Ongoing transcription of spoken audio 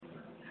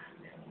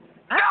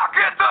Now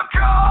get the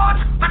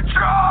guns, the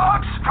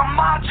drugs, from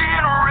my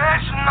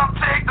generation, I'll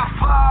take the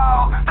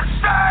fall. The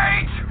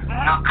state,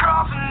 and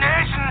across the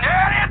nation,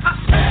 and it's a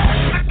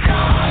sin. The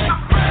guns,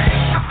 the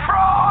fake, the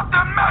fraud,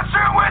 they're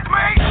messing with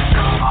me.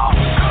 Come on,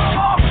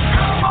 come on,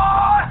 come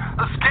on,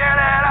 let's get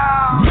it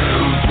out.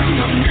 Move to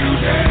the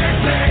music,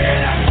 play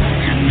it out.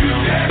 You knew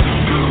that,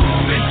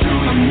 move into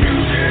the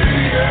music,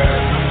 yeah.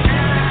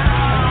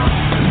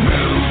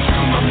 Move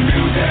to my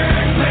music,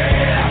 play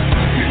it out.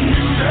 You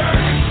knew that,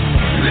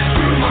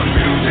 listen to my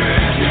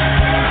music,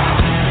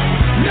 yeah.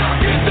 Now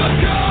get the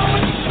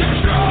guns, the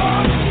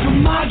drugs, from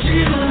my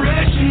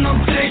generation,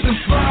 I'll take the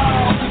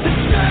fall. The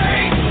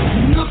state,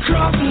 and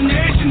across the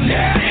nation,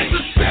 and it's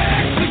a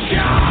sex, the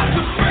gods,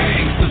 the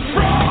fakes, the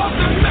frauds,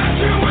 they're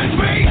messing with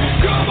me.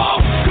 Come on,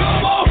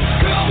 come on,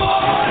 come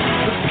on,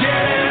 let's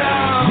get it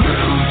out.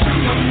 Move to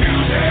the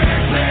music,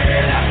 play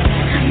it out.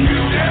 You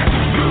knew that,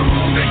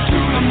 move into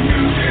the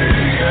music,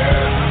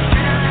 yeah.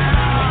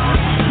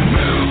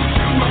 Move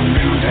to my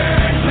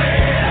music,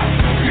 play it out.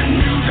 You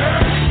knew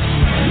that,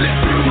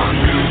 listen to my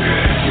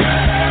music,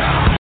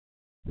 yeah.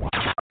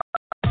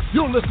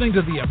 You're listening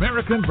to the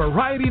American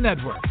Variety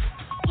Network.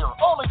 Your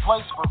only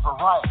place for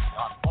variety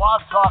on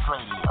Blog Talk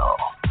Radio.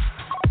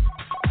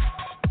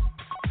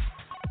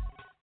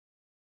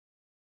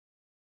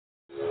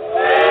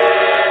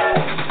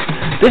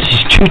 This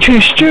is Choo Choo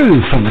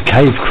Stew from the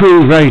Cave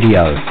Crew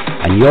Radio,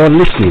 and you're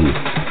listening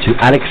to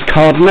Alex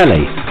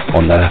Cardinale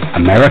on the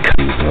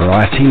American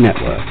Variety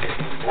Network.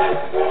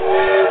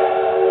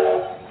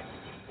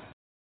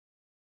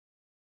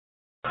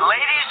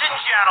 Ladies and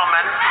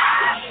gentlemen,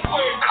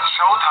 it's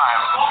showtime.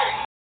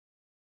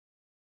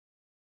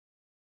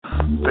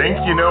 Think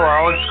you know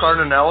Alex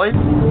Cardinale?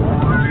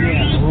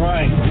 Yeah,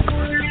 right.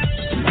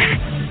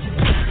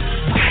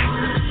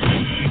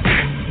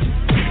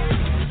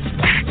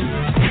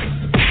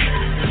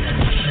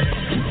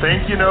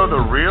 Think you know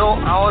the real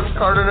Alex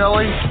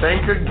Cardinale?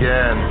 Think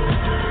again.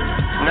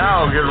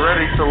 Now get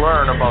ready to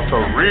learn about the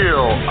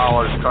real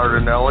Alex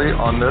Cardinale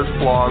on this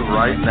blog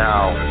right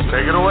now.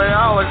 Take it away,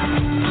 Alex.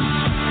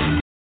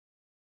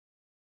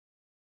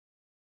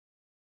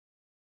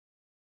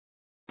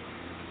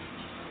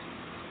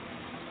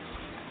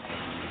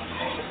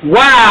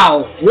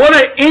 Wow, what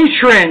an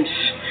entrance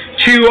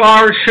to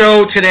our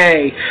show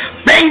today.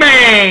 Bang,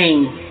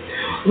 bang!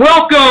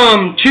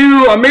 Welcome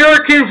to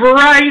American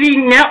Variety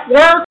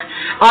Network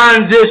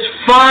on this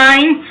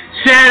fine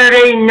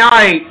Saturday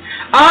night.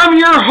 I'm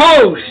your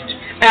host,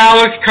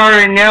 Alex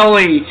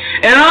Cardinale,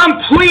 and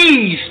I'm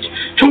pleased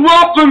to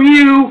welcome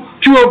you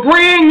to a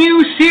brand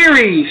new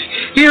series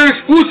here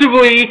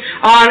exclusively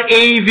on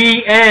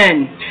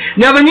AVN.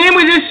 Now, the name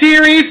of this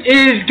series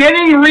is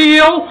Getting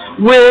Real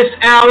with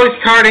Alex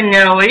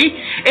Cardinale,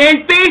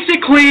 and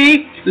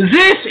basically,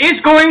 this is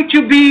going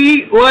to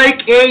be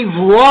like a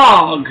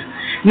vlog.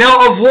 Now,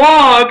 a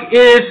vlog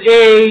is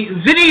a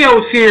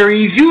video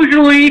series,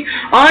 usually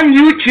on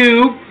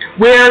YouTube,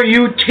 where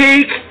you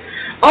take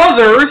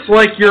others,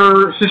 like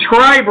your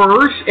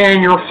subscribers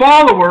and your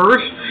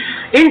followers,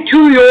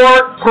 into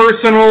your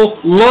personal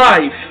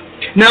life.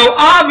 Now,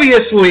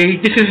 obviously,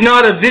 this is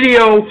not a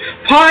video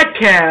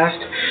podcast,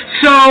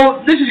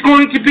 so this is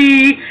going to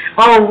be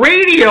a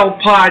radio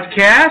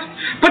podcast,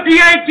 but the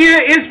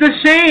idea is the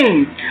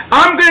same.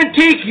 I'm going to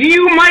take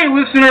you, my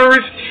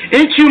listeners,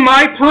 into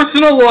my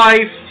personal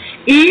life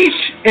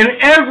each and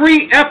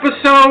every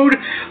episode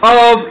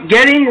of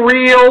Getting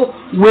Real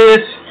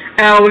with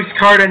Alex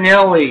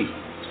Cardinale.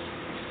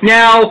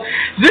 Now,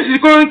 this is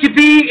going to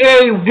be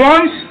a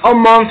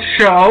once-a-month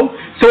show,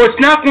 so it's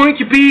not going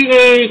to be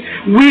a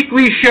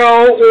weekly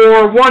show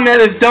or one that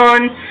is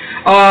done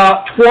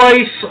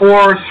twice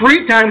or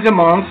 3 times a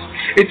month.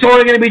 It's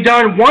only going to be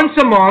done once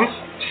a month,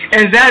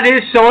 and that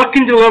is so I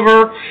can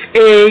deliver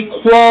a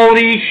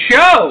quality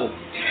show.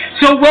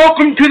 So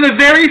welcome to the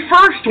very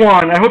first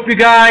one. I hope you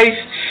guys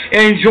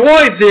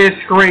enjoy this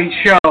great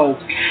show.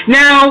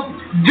 Now,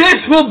 this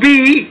will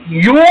be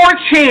your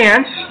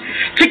chance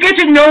to get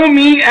to know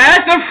me as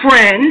a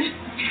friend,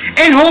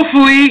 and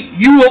hopefully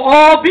you will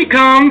all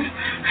become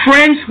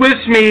friends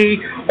with me,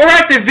 or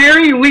at the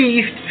very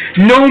least,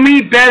 know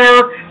me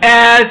better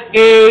as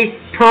a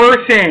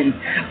person.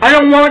 I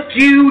don't want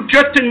you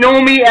just to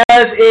know me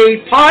as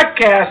a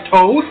podcast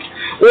host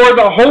or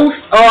the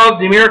host of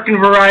the American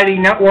Variety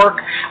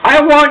Network.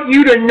 I want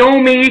you to know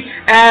me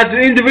as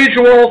an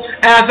individual,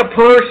 as a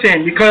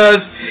person, because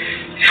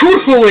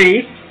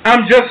truthfully,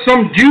 I'm just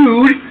some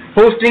dude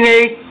hosting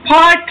a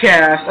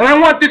podcast, and I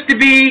want this to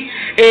be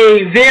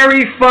a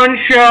very fun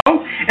show,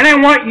 and I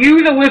want you,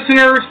 the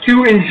listeners,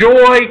 to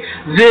enjoy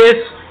this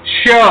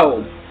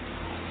show.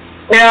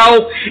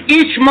 Now,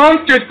 each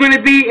month there's going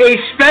to be a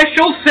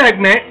special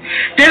segment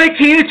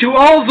dedicated to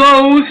all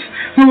those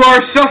who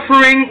are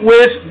suffering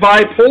with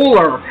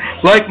bipolar,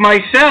 like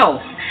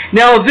myself.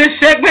 Now, this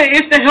segment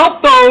is to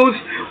help those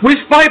with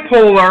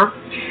bipolar,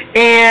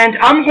 and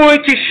I'm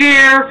going to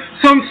share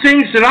some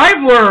things that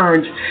I've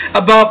learned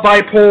about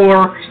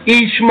bipolar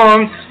each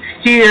month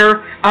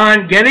here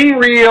on Getting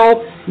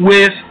Real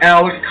with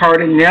Alex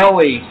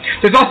Cardinale.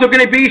 There's also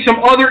going to be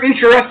some other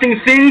interesting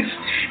things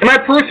in my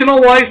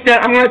personal life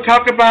that I'm going to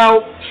talk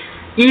about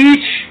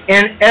each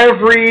and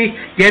every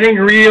Getting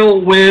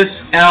Real with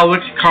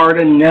Alex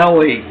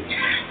Cardinale.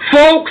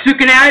 Folks, you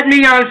can add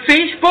me on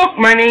Facebook.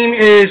 My name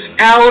is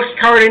Alex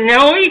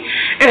Cardinale,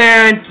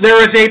 and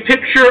there is a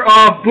picture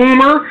of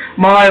Boomer,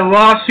 my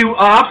Lasu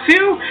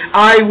Opsu.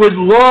 I would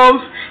love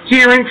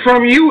hearing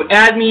from you.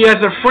 Add me as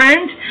a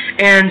friend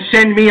and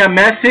send me a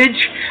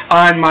message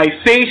on my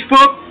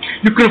Facebook.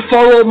 You can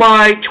follow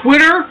my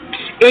Twitter,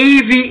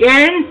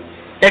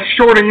 AVN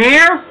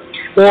Extraordinaire,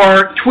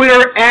 or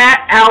Twitter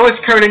at Alex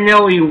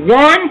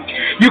Cardinale1.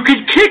 You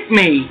can kick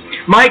me.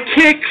 My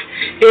kick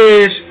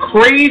is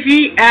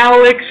Crazy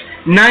Alex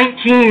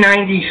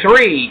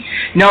 1993.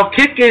 Now,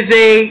 Kick is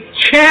a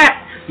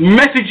chat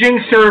messaging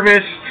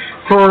service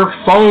for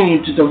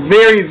phones. It's a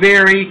very,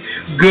 very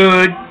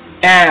good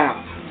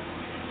app.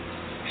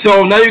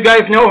 So now you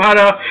guys know how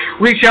to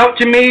reach out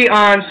to me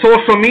on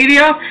social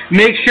media.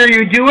 Make sure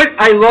you do it.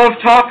 I love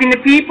talking to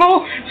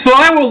people, so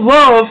I will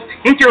love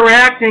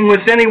interacting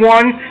with any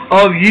one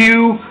of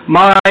you,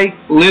 my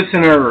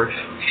listeners.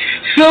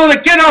 So to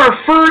get our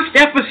first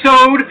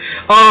episode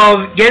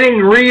of Getting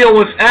Real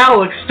with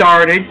Alex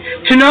started,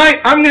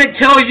 tonight I'm going to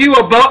tell you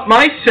about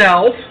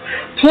myself,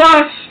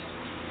 plus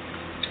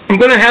I'm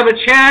going to have a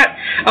chat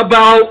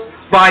about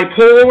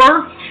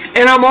bipolar,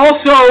 and I'm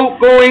also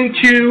going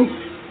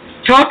to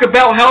talk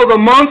about how the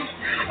month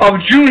of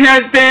June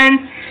has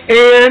been,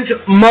 and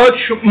much,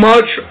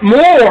 much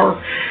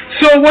more.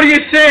 So what do you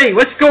say?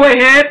 Let's go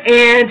ahead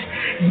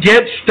and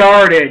get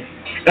started.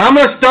 And I'm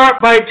going to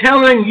start by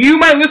telling you,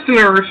 my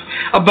listeners,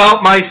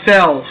 about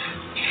myself.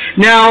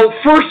 Now,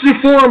 first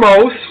and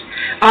foremost,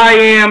 I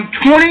am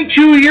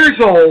 22 years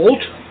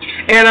old,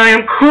 and I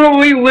am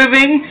currently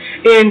living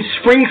in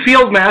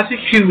Springfield,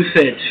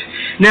 Massachusetts.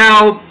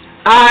 Now,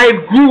 I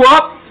grew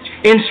up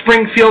in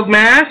Springfield,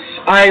 Mass.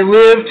 I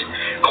lived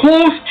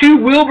close to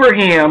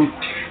Wilbraham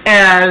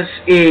as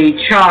a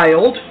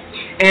child,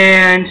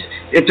 and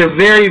it's a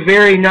very,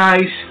 very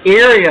nice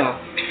area.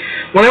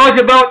 When I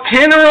was about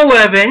 10 or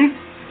 11,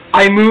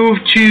 I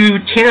moved to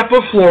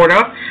Tampa,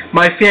 Florida.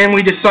 My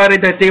family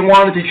decided that they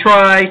wanted to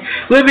try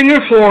living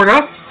in Florida,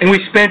 and we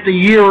spent a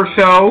year or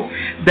so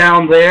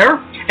down there.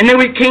 And then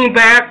we came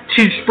back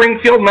to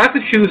Springfield,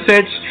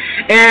 Massachusetts,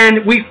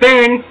 and we've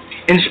been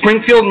in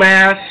Springfield,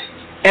 Mass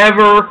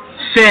ever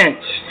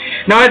since.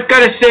 Now, I've got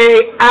to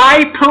say,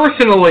 I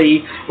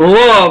personally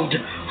loved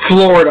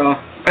Florida.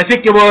 I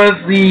think it was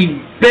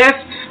the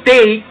best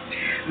state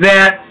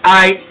that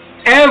I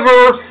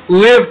ever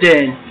lived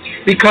in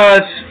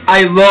because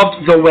I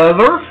loved the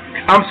weather.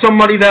 I'm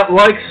somebody that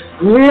likes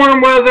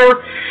warm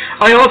weather.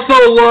 I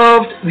also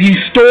loved the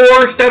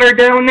stores that are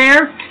down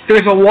there.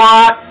 There's a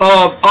lot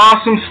of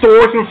awesome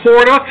stores in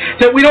Florida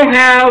that we don't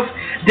have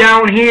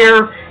down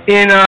here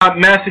in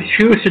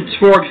Massachusetts.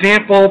 For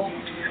example,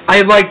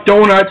 I like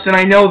donuts, and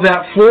I know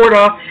that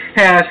Florida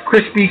has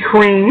Krispy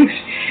Kremes,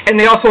 and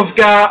they also have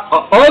got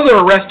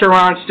other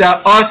restaurants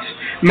that us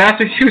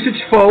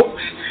Massachusetts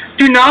folks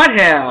do not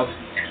have.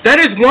 That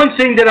is one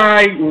thing that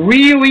I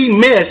really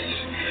miss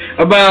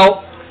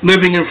about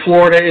living in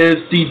Florida, is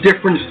the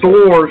different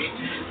stores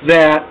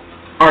that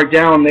are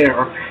down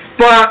there.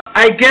 But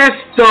I guess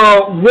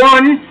the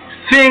one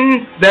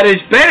thing that is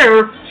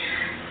better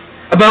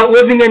about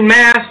living in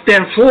Mass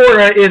than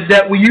Florida is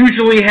that we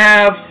usually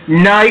have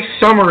nice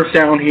summers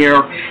down here.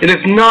 It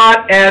is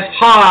not as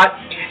hot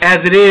as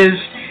it is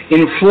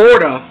in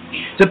Florida.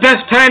 The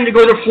best time to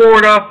go to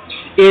Florida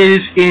is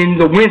in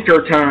the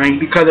winter time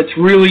because it's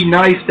really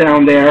nice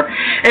down there.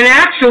 And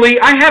actually,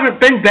 I haven't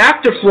been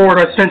back to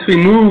Florida since we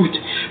moved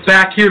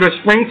back here to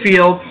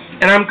Springfield,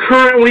 and I'm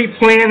currently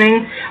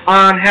planning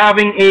on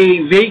having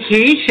a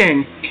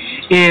vacation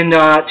in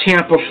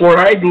Tampa,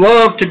 Florida. I'd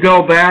love to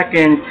go back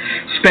and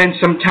spend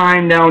some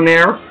time down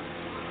there.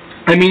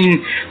 I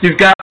mean, you've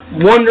got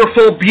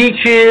wonderful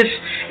beaches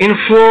in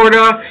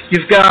Florida.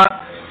 You've got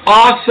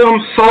awesome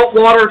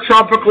saltwater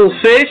tropical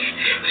fish.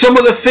 Some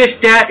of the fish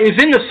that is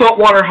in the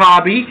saltwater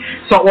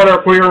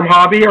aquarium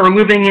hobby, are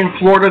living in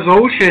Florida's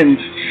oceans.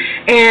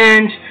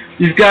 And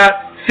you've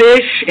got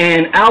fish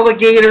and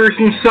alligators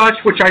and such,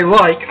 which I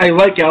like. I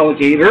like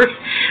alligators.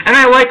 And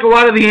I like a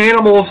lot of the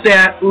animals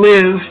that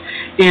live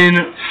in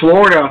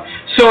Florida.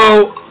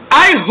 So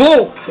I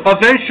hope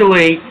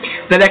eventually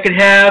that I could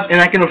have and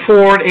I can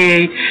afford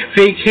a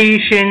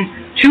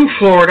vacation to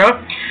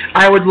Florida.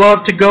 I would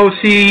love to go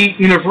see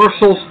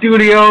Universal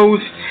Studios.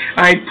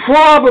 I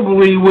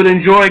probably would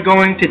enjoy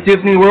going to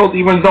Disney World,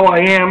 even though I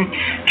am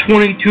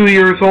 22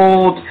 years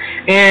old.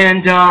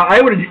 And I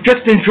would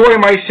just enjoy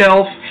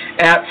myself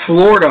at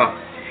Florida.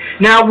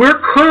 Now,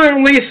 we're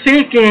currently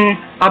thinking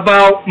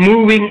about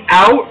moving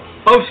out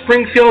of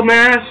Springfield,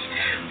 Mass.,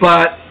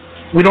 but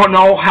we don't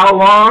know how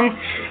long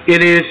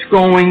it is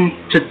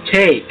going to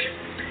take.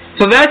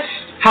 So that's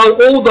how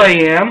old I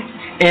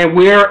am and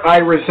where I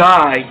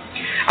reside.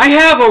 I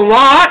have a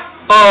lot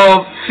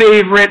of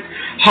favorite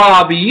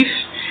hobbies,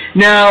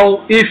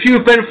 Now, if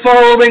you've been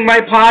following my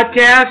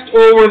podcast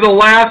over the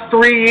last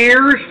 3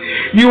 years,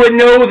 you would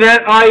know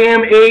that I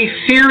am a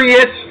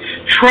serious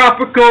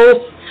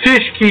tropical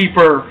fish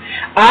keeper.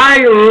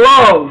 I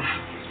love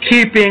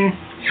keeping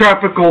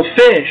tropical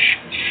fish.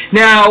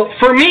 Now,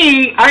 for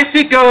me, I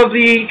think of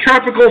the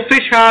tropical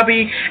fish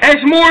hobby as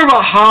more of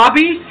a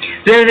hobby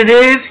than it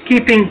is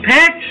keeping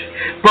pets,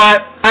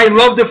 but I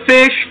love the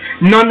fish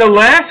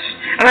nonetheless,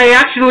 and I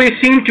actually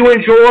seem to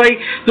enjoy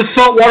the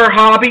saltwater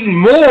hobby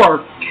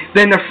more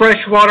than the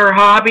freshwater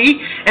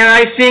hobby, and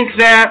I think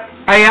that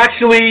I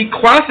actually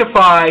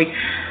classify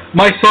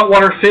my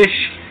saltwater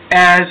fish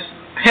as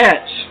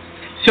pets.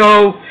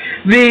 So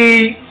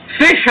the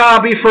fish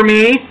hobby for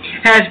me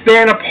has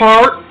been a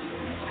part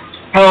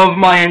of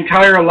my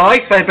entire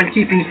life. I've been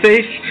keeping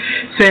fish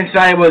since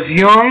I was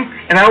young,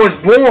 and I was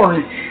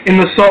born in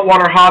the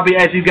saltwater hobby,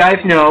 as you guys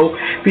know,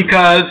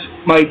 because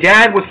my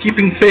dad was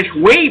keeping fish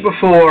way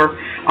before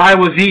I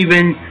was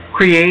even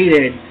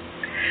created.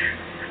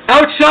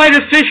 Outside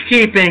of fish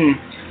keeping,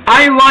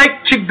 I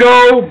like to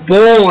go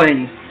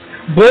bowling.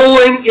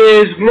 Bowling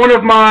is one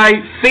of my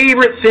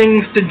favorite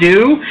things to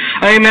do.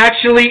 I am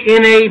actually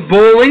in a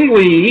bowling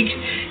league,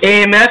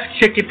 AMS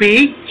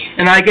Chicopee,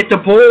 and I get to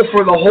bowl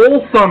for the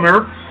whole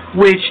summer,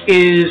 which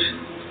is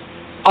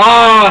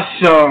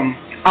awesome.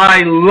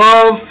 I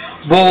love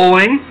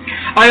bowling.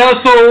 I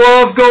also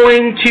love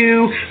going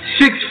to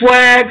Six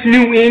Flags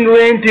New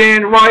England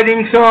and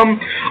riding some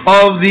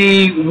of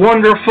the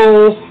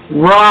wonderful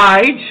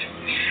rides.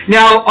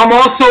 Now, I'm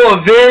also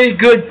a very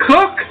good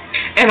cook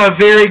and a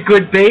very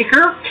good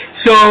baker,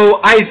 so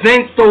I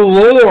thank the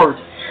Lord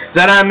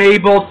that I'm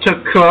able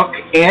to cook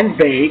and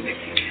bake.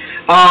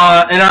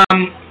 And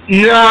I'm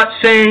not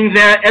saying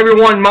that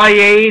everyone my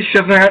age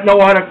doesn't know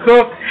how to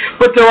cook,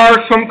 but there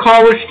are some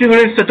college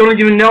students that don't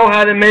even know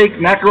how to make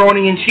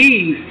macaroni and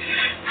cheese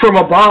from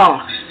a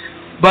box.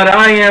 But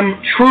I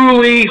am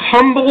truly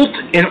humbled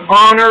and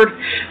honored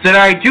that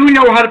I do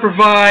know how to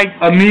provide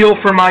a meal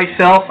for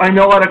myself. I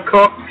know how to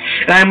cook,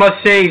 and I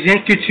must say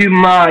thank you to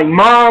my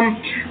mom,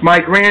 my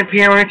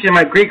grandparents, and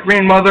my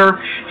great-grandmother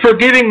for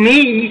giving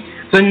me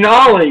the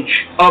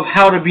knowledge of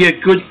how to be a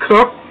good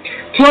cook.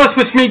 Plus,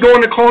 with me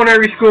going to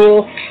culinary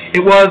school,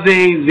 it was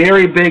a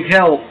very big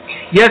help.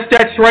 Yes,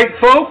 that's right,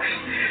 folks.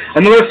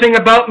 Another thing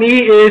about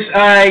me is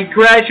I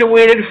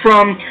graduated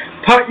from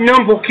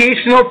Putnam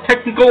Vocational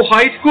Technical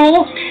High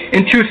School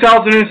in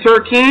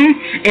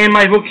 2013, and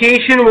my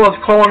vocation was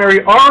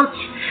culinary arts,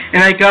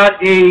 and I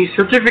got a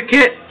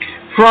certificate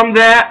from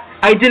that.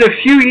 I did a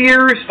few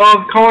years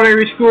of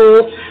culinary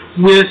school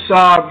with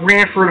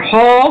Branford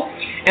Hall,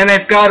 and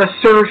I've got a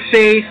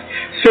ServSafe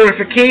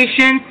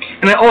certification,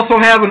 and I also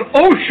have an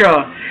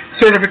OSHA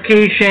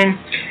certification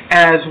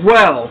as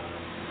well.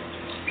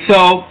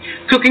 So,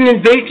 cooking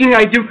and baking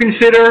I do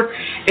consider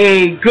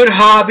a good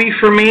hobby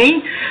for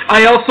me.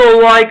 I also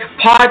like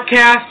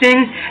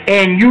podcasting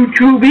and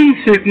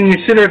YouTubing, so you can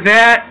consider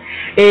that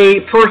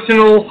a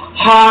personal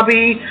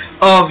hobby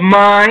of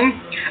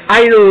mine.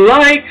 I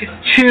like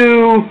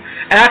to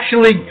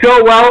actually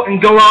go out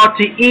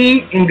to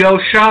eat and go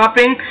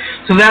shopping,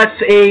 so that's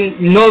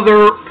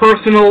another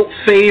personal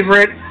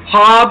favorite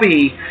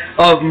hobby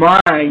of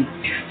mine.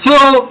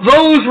 So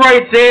those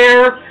right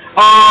there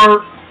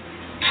are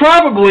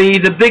probably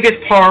the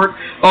biggest part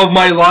of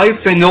my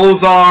life, and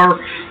those are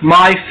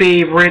my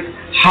favorite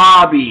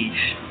hobbies.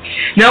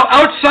 Now,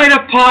 outside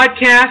of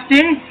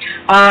podcasting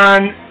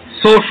on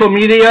social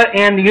media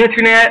and the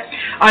internet,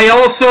 I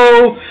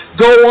also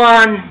go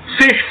on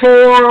fish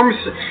forums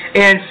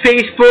and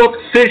Facebook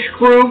fish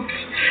groups.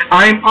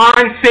 I'm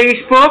on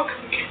Facebook.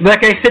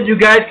 Like I said, you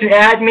guys can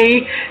add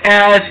me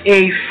as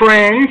a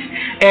friend,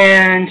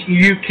 and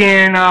you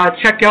can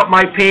check out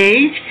my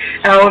page,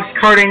 Alex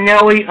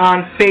Cardinale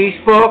on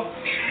Facebook.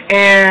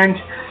 And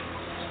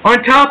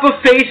on top of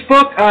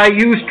Facebook, I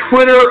use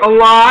Twitter a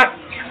lot.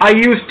 I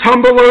use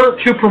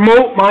Tumblr to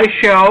promote my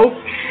show,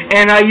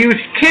 and I use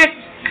Kik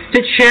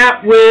to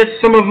chat with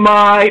some of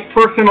my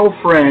personal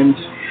friends.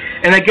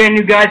 And again,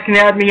 you guys can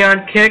add me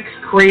on Kik,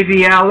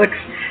 Crazy Alex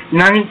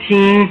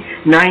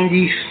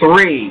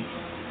 1993.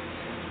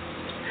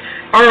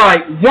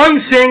 Alright, one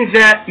thing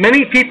that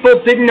many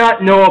people did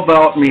not know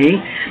about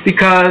me,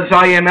 because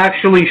I am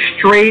actually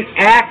straight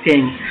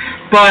acting,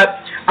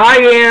 but I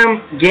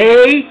am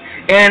gay,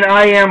 and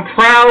I am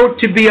proud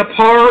to be a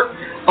part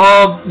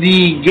of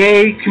the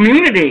gay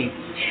community.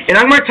 And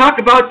I'm going to talk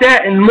about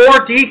that in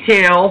more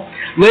detail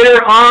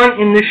later on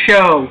in the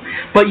show.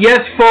 But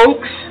yes,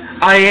 folks,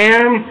 I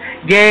am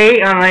gay,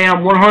 and I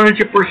am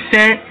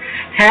 100%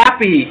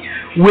 happy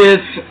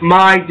with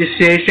my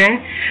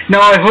decision.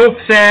 Now, I hope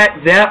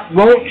that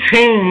won't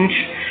change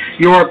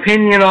your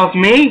opinion of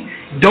me.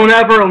 Don't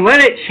ever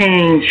let it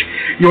change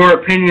your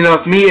opinion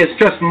of me. It's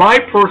just my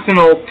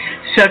personal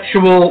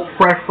sexual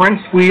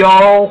preference. We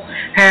all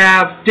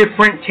have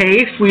different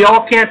tastes. We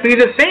all can't be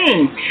the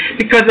same,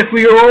 because if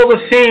we were all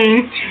the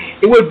same,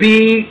 it would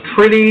be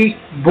pretty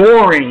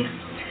boring.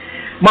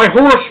 My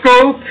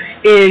horoscope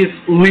is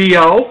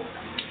Leo,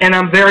 and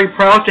I'm very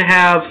proud to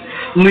have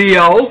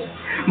Leo.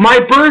 My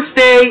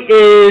birthday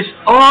is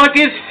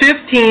August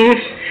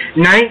 15th,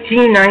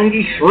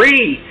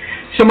 1993.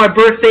 So my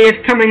birthday is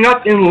coming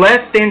up in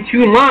less than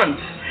 2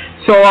 months.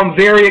 So I'm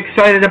very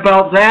excited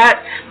about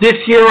that. This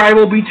year I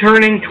will be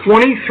turning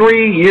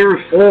 23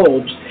 years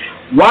old.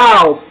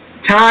 Wow,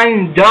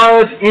 time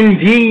does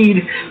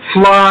indeed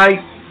fly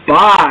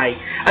by.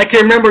 I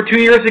can remember 2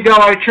 years ago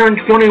I turned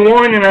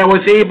 21 and I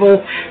was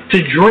able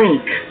to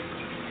drink.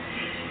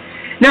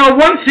 Now,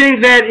 one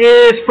thing that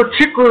is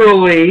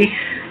particularly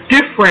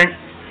different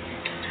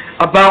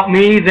about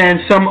me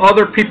than some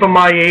other people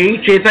my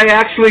age is I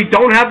actually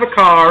don't have a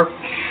car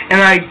and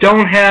I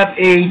don't have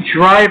a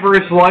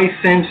driver's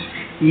license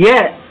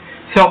yet.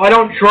 So I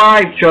don't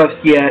drive just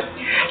yet.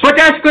 But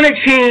that's going to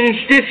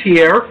change this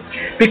year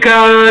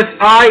because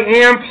I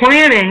am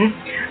planning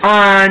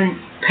on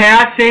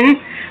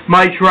passing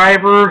my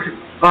driver's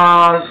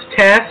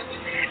test,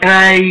 and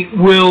I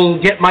will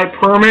get my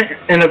permit,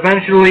 and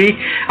eventually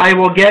I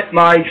will get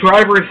my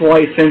driver's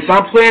license.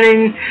 I'm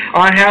planning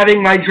on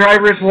having my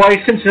driver's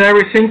license and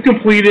everything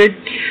completed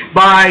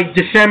by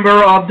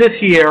December of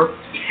this year.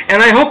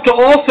 And I hope to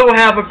also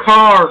have a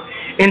car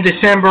in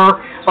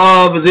December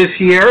of this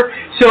year.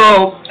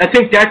 So I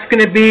think that's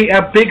going to be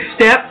a big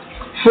step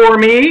for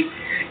me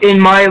in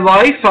my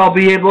life. I'll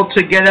be able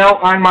to get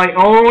out on my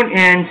own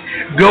and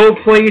go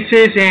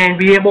places and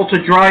be able to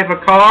drive a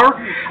car.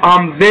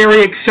 I'm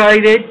very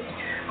excited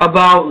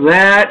about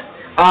that.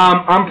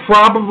 I'm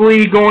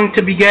probably going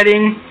to be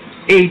getting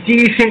a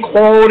decent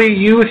quality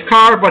used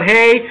car, but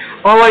hey,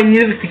 all I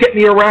need is to get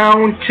me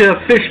around to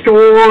fish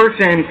stores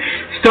and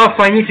stuff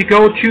I need to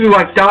go to,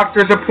 like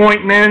doctor's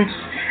appointments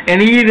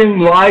and even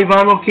live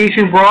on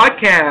location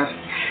broadcasts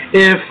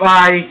if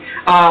I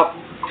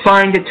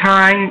find the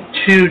time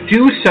to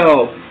do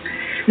so.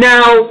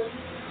 Now,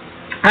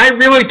 I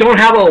really don't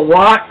have a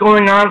lot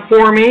going on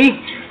for me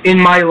in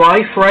my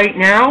life right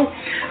now.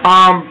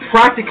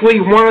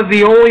 Practically one of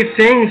the only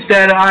things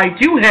that I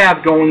do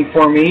have going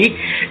for me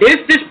is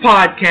this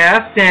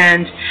podcast,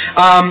 and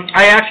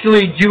I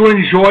actually do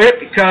enjoy it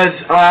because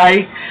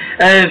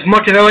as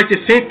much as I like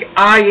to think,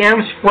 I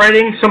am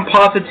spreading some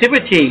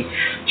positivity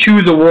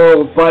to the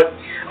world, but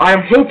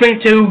I'm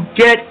hoping to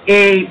get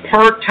a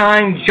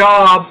part-time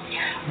job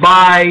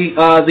by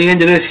the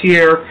end of this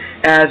year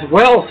as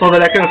well so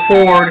that I can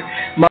afford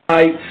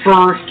my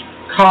first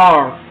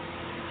car.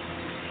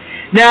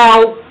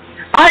 Now,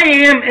 I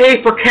am a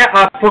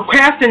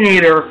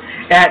procrastinator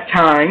at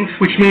times,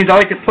 which means I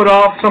like to put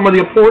off some of the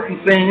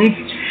important things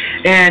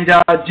and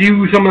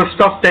do some of the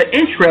stuff that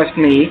interests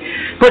me.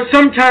 But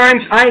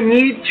sometimes I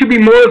need to be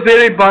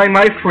motivated by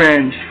my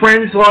friends.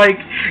 Friends like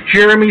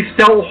Jeremy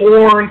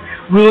Stelhorn,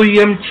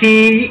 William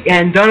T.,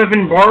 and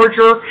Donovan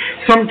Barger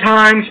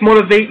sometimes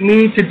motivate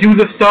me to do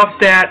the stuff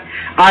that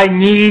I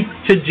need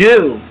to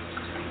do.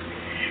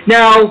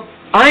 Now,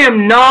 I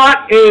am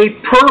not a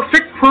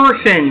perfect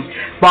person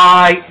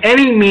by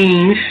any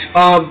means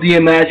of the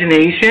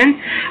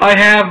imagination. I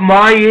have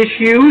my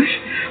issues,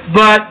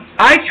 but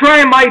I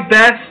try my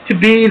best to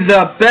be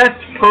the best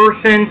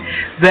person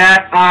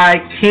that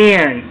I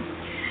can.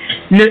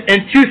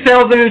 In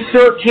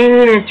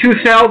 2013 and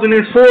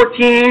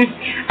 2014,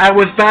 I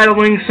was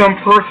battling some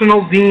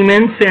personal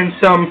demons and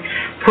some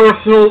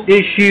personal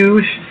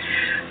issues.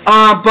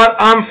 But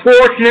I'm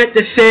fortunate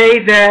to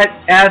say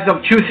that as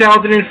of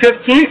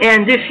 2015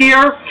 and this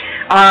year,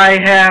 I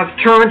have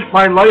turned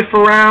my life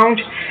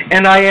around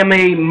and I am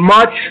a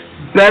much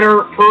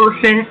better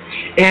person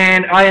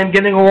and I am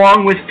getting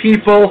along with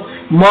people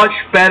much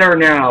better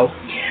now.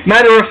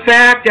 Matter of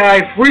fact,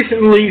 I've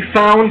recently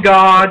found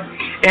God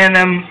and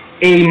am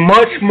a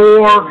much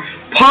more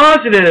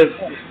positive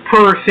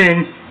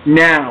person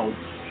now.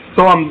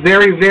 So I'm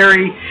very,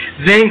 very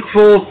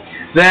thankful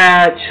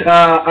that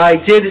I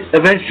did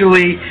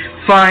eventually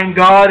find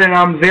God, and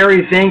I'm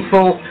very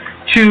thankful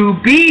to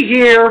be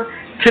here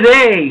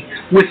today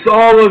with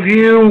all of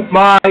you,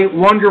 my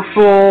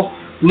wonderful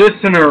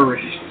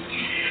listeners.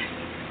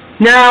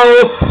 Now,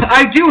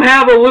 I do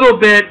have a little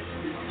bit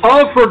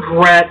of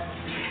regret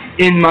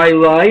in my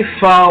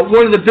life.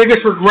 One of the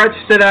biggest regrets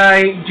that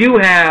I do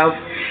have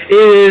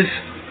is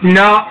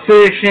not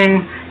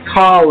finishing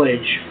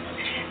college.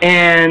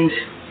 And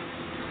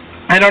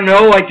I don't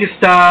know, I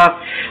just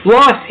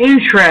lost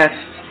interest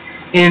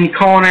in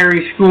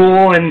culinary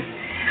school, and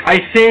I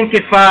think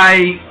if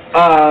I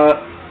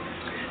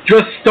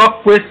just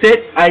stuck with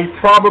it, I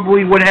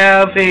probably would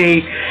have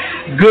a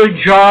good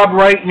job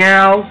right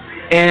now,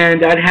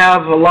 and I'd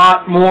have a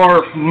lot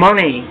more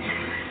money.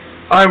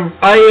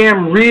 I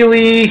am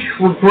really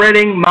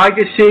regretting my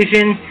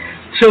decision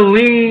to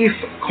leave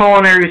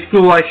culinary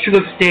school. I should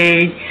have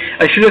stayed.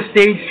 I should have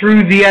stayed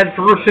through the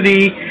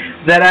adversity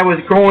that I was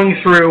going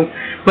through.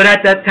 But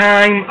at that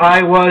time,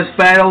 I was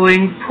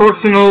battling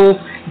personal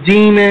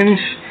demons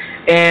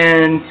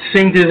and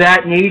things of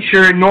that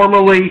nature. And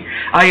normally,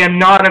 I am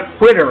not a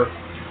quitter,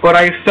 but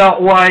I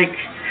felt like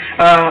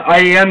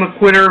I am a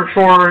quitter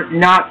for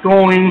not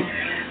going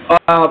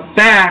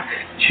back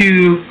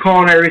to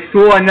culinary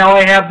school, and now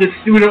I have this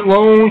student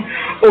loan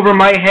over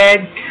my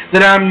head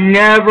that I'm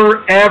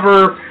never,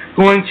 ever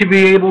going to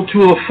be able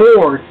to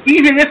afford.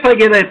 Even if I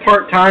get a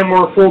part-time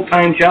or a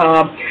full-time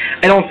job,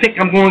 I don't think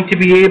I'm going to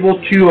be able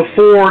to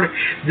afford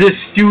this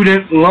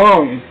student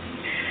loan.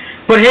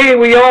 But hey,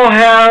 we all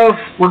have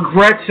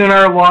regrets in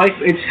our life.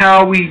 It's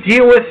how we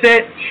deal with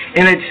it,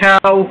 and it's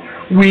how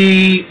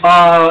we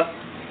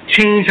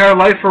change our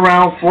life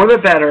around for the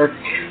better.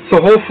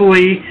 So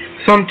hopefully,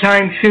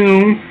 sometime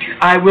soon,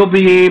 I will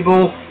be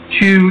able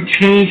to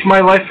change my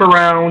life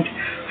around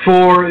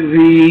for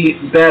the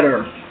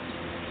better.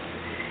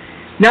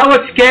 Now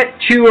let's get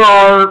to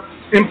our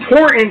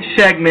important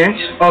segment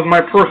of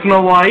my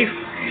personal life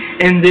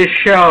in this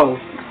show.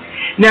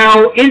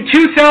 Now, in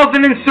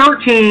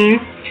 2013,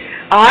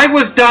 I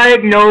was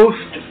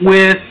diagnosed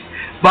with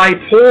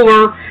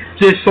bipolar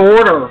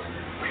disorder.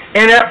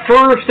 And at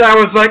first I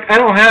was like, I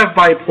don't have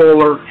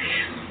bipolar.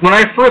 When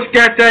I first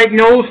got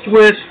diagnosed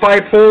with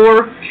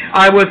bipolar,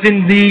 I was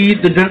in the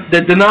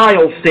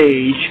denial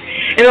stage.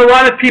 And a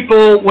lot of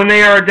people, when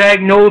they are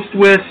diagnosed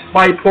with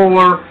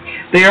bipolar,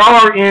 they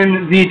are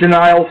in the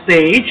denial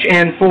stage,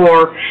 and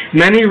for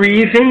many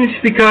reasons,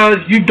 because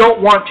you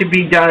don't want to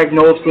be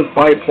diagnosed with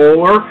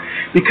bipolar,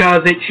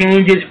 because it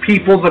changes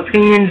people's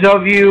opinions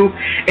of you,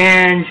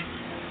 and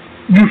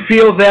you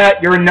feel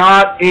that you're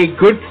not a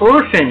good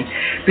person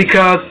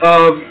because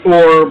of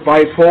or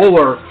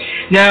bipolar.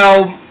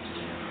 Now,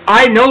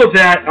 I know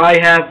that I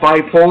have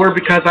bipolar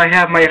because I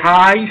have my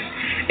highs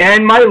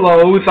and my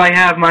lows. I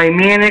have my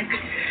manic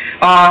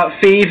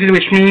phases,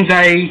 which means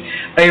I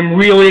am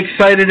really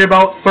excited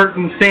about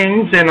certain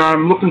things and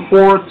I'm looking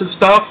forward to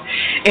stuff.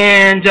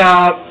 And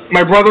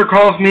my brother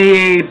calls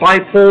me a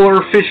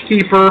bipolar fish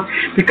keeper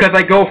because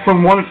I go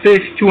from one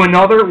fish to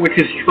another, which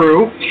is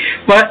true.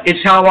 But it's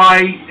how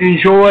I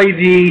enjoy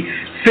the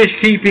fish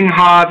keeping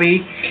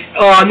hobby.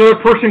 Another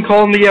person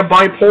called me a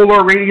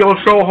bipolar radio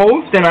show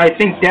host, and I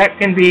think that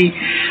can be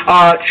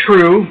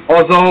true,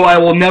 although I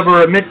will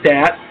never admit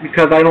that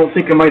because I don't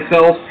think of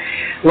myself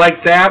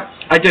like that.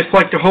 I just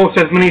like to host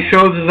as many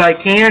shows as I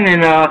can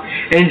and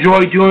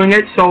enjoy doing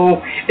it,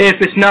 so if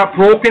it's not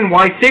broken,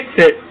 why fix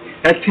it?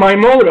 That's my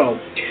motto.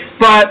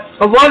 But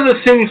a lot of the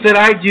things that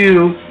I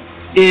do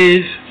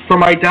is for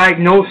my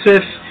diagnosis,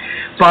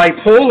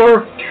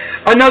 bipolar.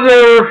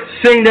 Another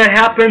thing that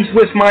happens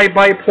with my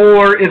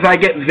bipolar is I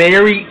get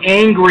very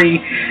angry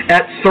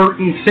at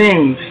certain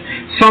things.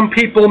 Some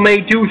people may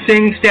do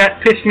things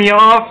that piss me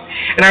off,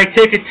 and I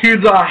take it to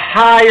the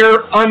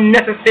higher,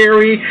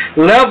 unnecessary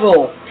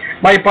level.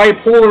 My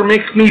bipolar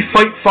makes me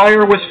fight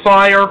fire with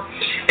fire,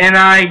 and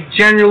I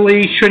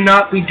generally should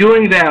not be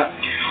doing that.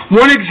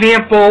 One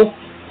example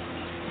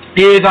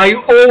is I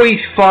always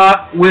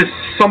fought with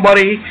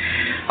somebody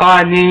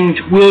named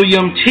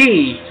William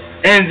T.,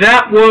 and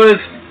that was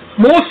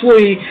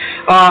mostly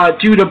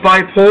due to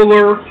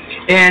bipolar,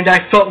 and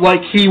I felt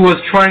like he was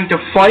trying to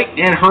fight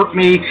and hurt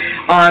me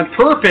on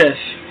purpose.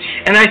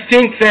 And I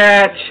think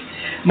that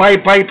my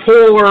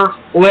bipolar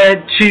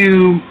led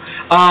to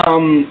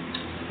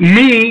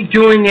me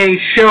doing a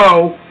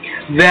show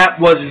that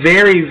was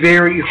very,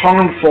 very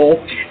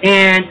harmful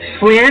and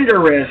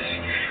slanderous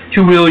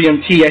to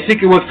William T. I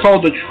think it was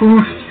called The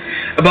Truth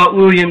About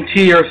William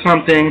T. or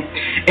something,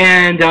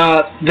 and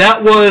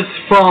that was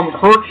from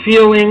hurt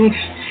feelings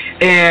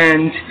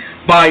and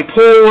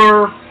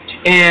bipolar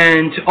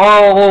and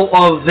all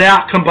of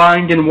that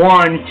combined in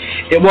one.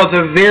 It was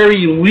a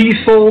very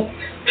lethal,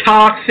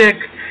 toxic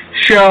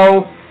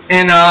show,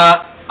 and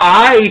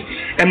I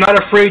am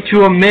not afraid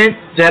to admit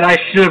that I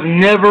should have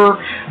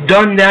never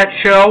done that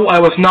show. I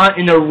was not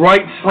in the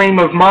right frame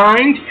of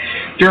mind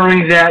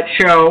during that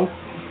show,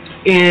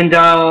 and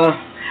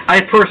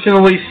I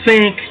personally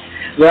think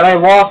that I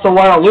lost a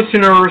lot of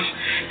listeners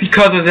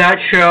because of that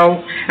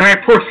show, and I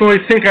personally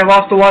think I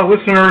lost a lot of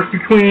listeners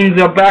between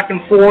the back and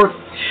forth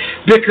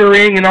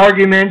bickering and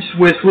arguments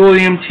with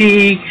William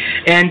T.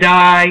 and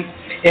I,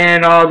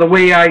 and the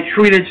way I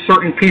treated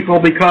certain people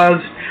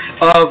because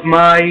of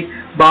my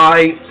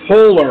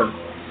bipolar.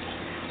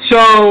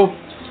 So,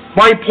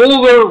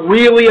 bipolar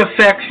really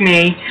affects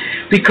me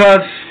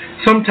because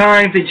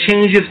sometimes it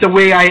changes the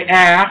way I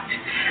act.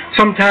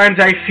 Sometimes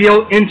I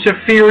feel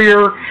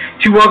inferior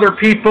to other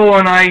people,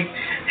 and I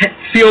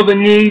feel the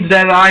need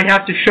that I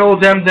have to show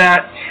them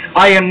that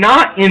I am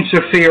not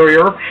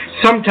inferior.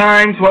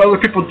 Sometimes what other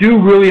people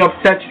do really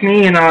upsets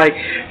me, and I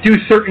do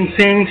certain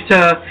things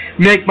to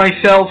make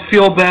myself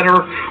feel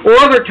better. Or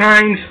other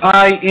times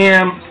I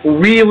am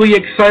really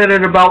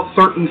excited about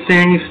certain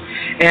things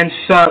and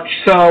such.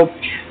 So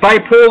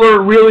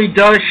bipolar really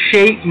does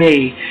shape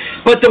me.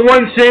 But the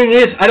one thing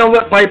is, I don't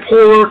let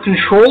bipolar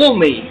control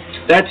me.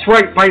 That's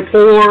right,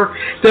 bipolar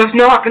does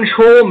not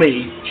control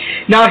me.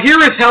 Now here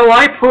is how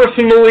I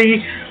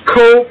personally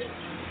cope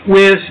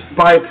with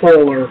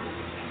bipolar.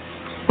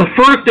 The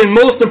first and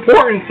most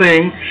important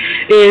thing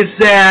is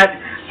that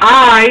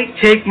I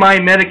take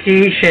my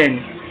medication.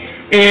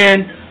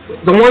 And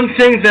the one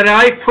thing that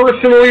I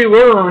personally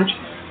learned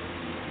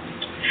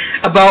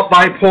about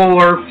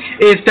bipolar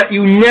is that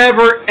you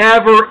never,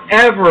 ever,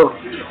 ever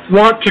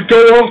want to go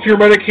off your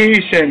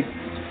medication,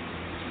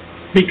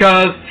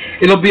 because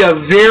it'll be a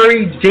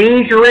very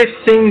dangerous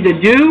thing to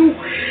do,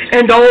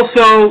 and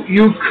also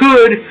you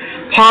could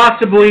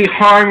possibly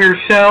harm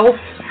yourself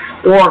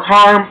or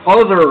harm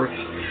others.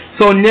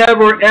 So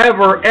never,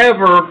 ever,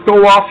 ever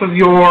go off of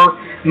your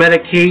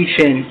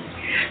medication.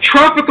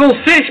 Tropical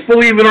fish,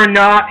 believe it or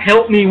not,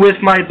 help me with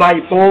my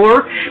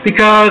bipolar,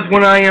 because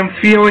when I am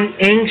feeling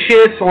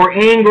anxious or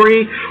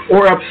angry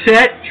or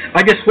upset,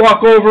 I just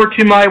walk over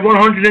to my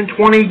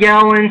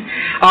 120-gallon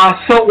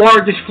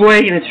saltwater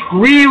display, and it's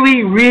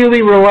really,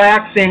 really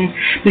relaxing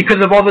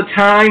because of all the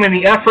time and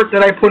the effort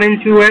that I put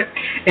into it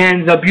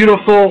and the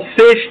beautiful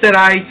fish that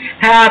I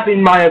have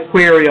in my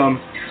aquarium.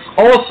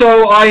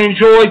 Also, I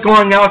enjoy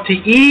going out to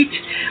eat.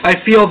 I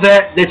feel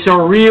that it's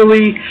a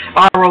really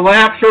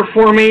relaxer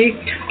for me.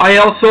 I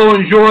also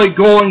enjoy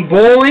going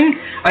bowling.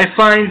 I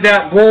find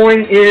that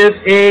bowling is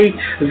a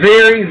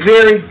very,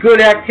 very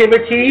good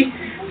activity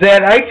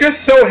that I just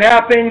so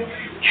happen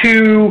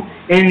to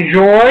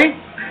enjoy.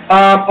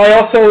 I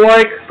also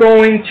like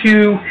going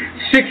to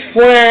Six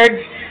Flags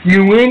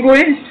New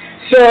England.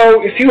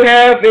 So if you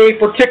have a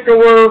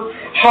particular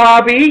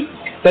hobby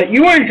that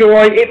you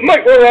enjoy, it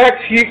might relax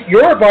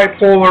your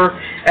bipolar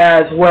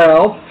as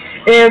well.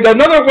 And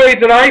another way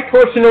that I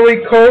personally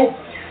cope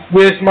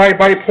with my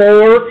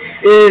bipolar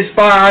is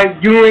by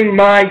doing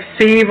my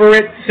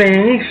favorite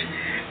things,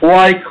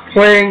 like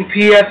playing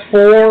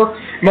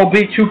PS4,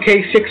 MLB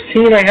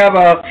 2K16. I have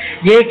a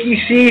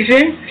Yankee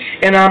season,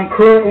 and I'm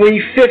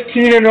currently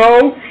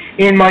 15-0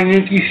 in my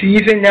Yankee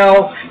season.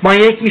 Now, my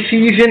Yankee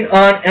season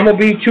on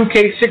MLB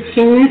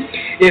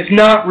 2K16 is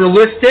not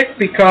realistic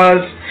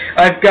because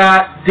I've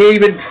got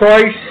David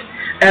Price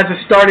as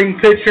a starting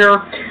pitcher.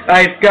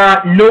 I've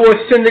got Noah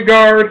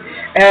Syndergaard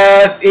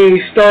as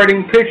a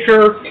starting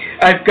pitcher.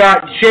 I've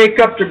got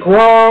Jacob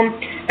deGrom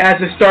as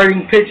a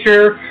starting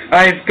pitcher.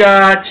 I've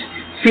got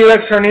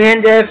Felix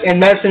Hernandez and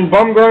Madison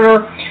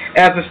Bumgarner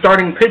as a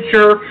starting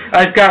pitcher.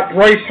 I've got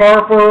Bryce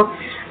Harper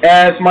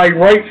as my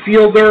right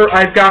fielder.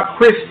 I've got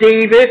Chris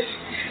Davis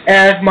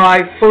as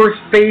my first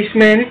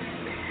baseman.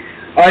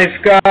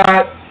 I've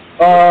got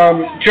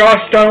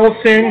Josh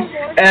Donaldson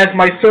as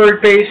my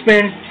third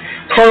baseman,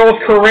 Carlos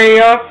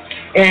Correa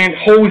and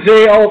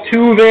Jose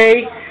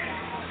Altuve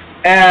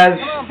as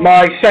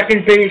my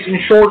second base and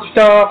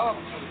shortstop.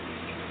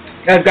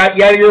 I've got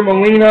Yadier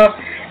Molina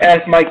as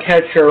my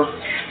catcher.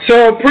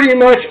 So pretty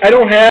much I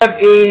don't have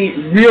a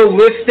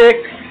realistic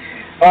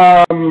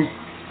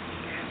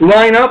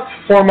lineup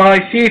for my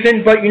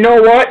season, but you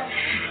know what?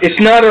 It's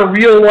not a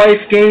real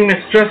life game,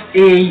 it's just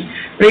a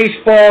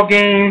baseball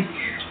game,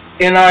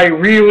 and I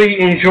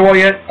really enjoy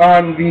it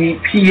on the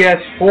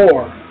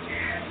PS4.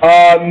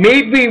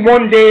 Maybe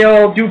one day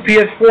I'll do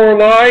PS4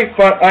 Live,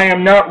 but I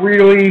am not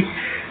really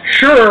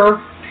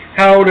sure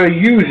how to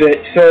use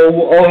it,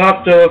 so I'll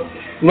have to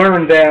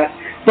learn that.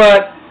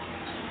 But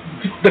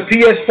the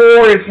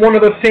PS4 is one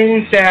of the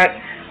things that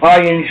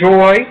I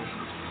enjoy,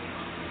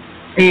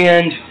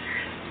 and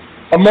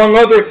among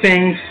other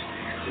things,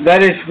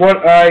 that is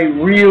what I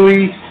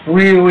really,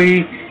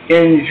 really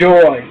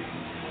enjoy.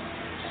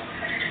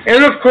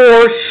 And of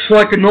course,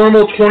 like a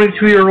normal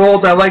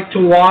 22-year-old, I like to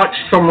watch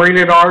some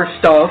rated R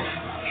stuff.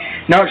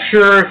 Not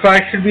sure if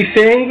I should be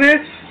saying this,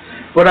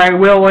 but I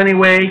will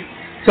anyway.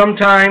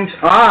 Sometimes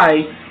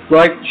I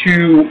like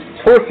to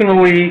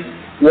personally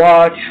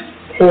watch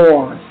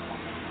porn.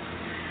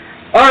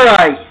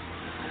 Alright,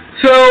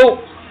 so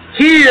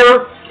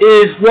here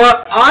is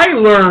what I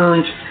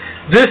learned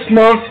this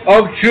month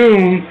of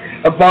June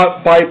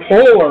about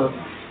bipolar.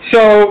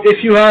 So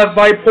if you have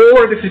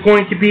bipolar, this is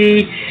going to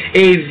be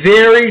a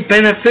very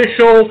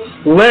beneficial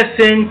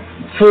lesson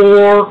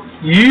for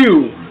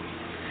you.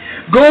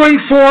 Going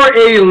for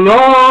a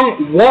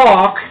long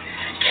walk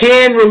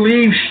can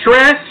relieve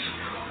stress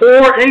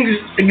or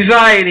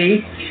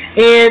anxiety,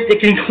 and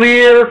it can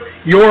clear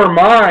your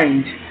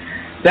mind.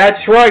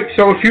 That's right.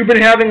 So if you've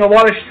been having a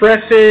lot of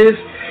stresses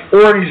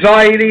or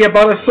anxiety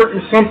about a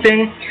certain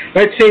something,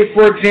 let's say,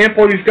 for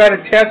example, you've got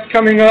a test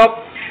coming up,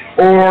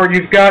 or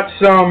you've got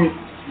some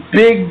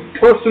big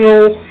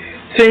personal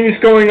things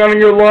going on in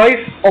your life,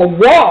 a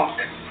walk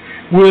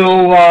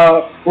will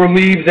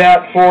relieve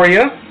that for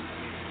you.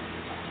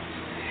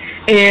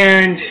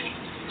 And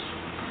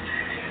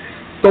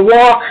the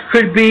walk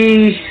could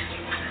be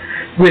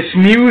with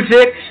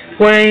music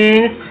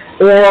playing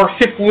or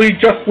simply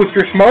just with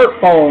your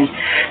smartphone.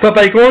 But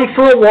by going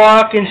for a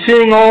walk and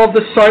seeing all of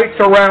the sights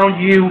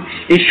around you,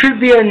 it should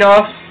be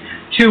enough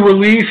to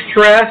relieve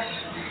stress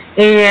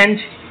and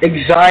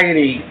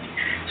anxiety.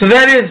 So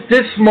that is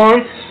this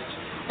month's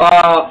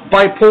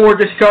bipolar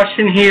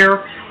discussion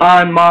here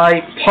on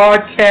my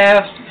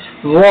podcast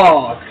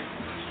vlog.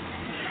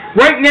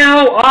 Right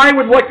now, I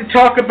would like to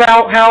talk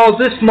about how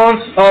this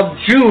month of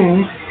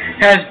June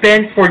has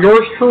been for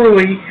yours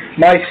truly,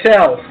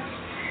 myself.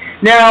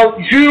 Now,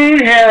 June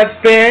has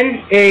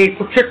been a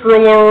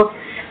particular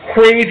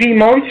crazy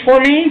month for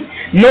me.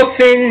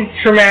 Nothing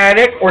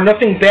traumatic or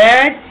nothing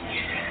bad.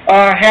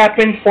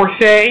 happen per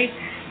se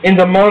in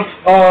the month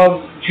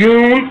of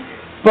June,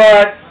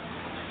 but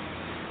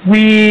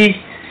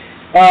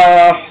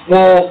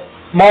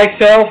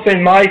myself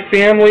and my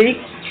family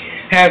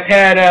have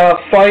had a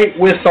fight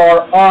with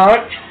our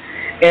aunt,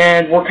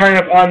 and we're kind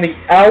of on the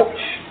outs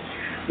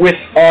with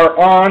our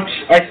aunt.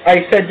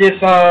 I said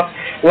this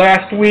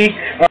last week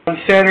on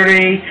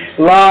Saturday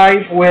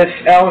live with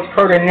Alex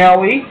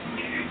Cardinale.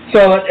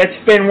 So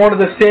it's been one of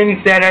the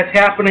things that has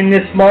happened in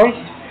this month,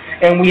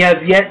 and we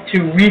have yet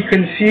to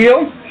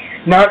reconcile.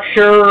 Not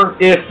sure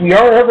if we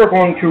are ever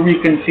going to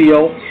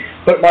reconcile,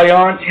 but my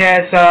aunt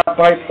has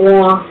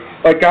bipolar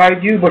like I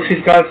do, but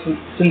she's got a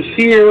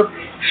sincere,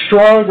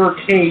 stronger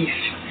case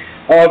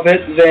of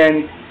it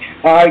than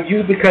I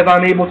do because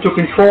I'm able to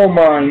control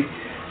mine.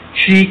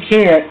 She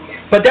can't.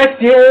 But that's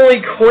the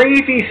only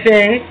crazy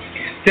thing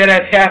that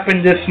has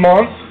happened this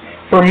month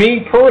for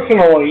me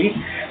personally.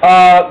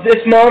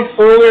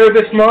 Earlier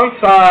this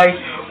month, I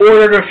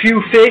ordered a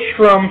few fish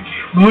from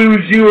Blue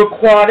Zoo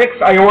Aquatics.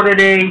 I ordered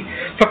a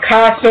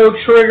Picasso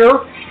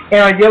trigger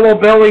and a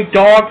yellow-bellied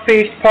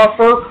dog-faced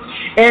puffer.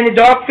 And the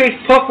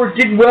dog-faced puffer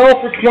did well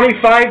for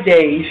 25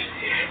 days.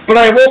 But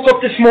I woke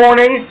up this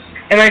morning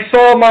and I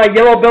saw my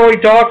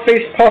yellow-bellied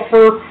dog-faced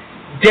puffer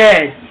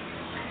dead.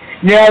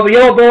 Now, the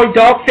yellow-bellied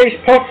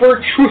dog-faced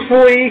puffer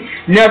truthfully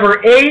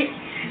never ate.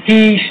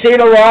 He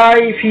stayed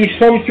alive. He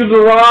swam through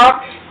the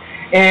rocks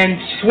and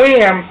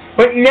swam,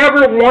 but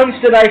never once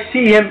did I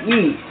see him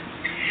eat.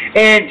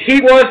 And he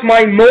was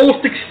my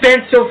most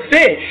expensive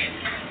fish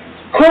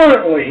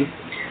currently,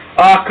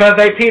 because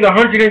I paid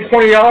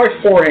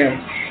 $120 for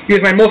him. He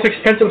was my most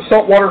expensive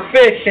saltwater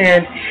fish,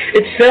 and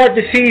it's sad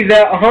to see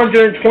that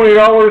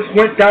 $120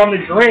 went down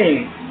the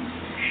drain.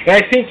 And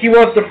I think he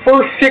was the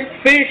first sick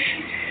fish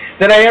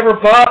that I ever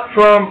bought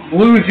from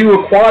Blue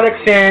Zoo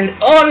Aquatics, and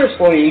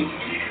honestly,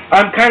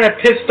 I'm kind of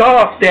pissed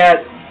off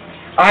that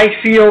I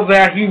feel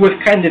that he was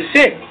kind of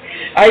sick.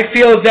 I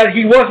feel that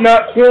he was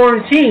not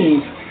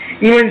quarantined,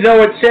 even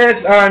though it says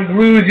on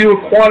Blue Zoo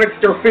Aquatics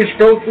their fish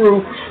go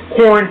through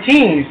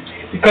quarantine.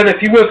 Because if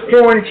he was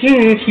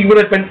quarantined, he would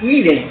have been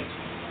eating,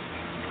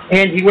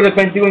 and he would have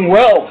been doing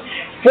well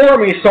for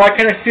me. So I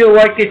kind of feel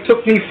like they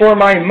took me for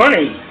my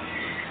money.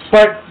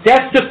 But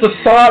that's just the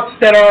thoughts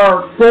that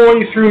are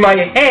going through my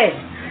head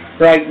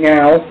right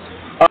now.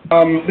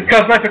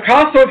 Because my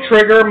Picasso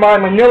trigger, my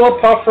manila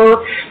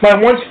puffer, my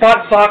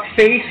one-spot fox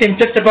face, and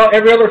just about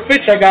every other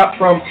fish I got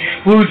from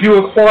Blue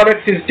Zoo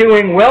Aquatics is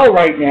doing well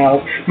right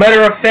now.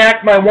 Matter of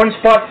fact, my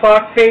one-spot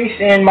fox face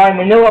and my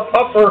manila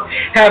puffer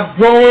have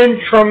grown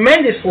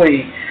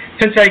tremendously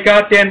since I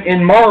got them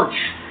in March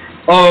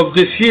of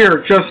this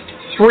year, just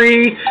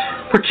 3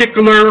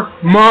 particular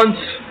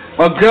months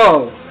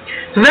ago.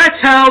 So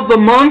that's how the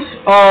month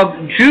of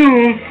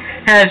June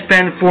has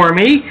been for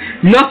me.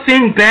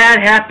 Nothing bad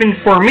happened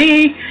for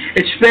me.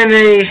 It's been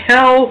a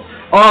hell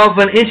of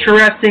an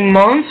interesting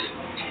month,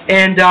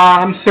 and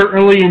I'm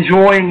certainly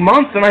enjoying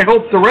month, and I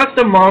hope the rest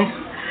of the month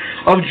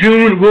of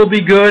June will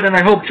be good, and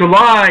I hope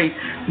July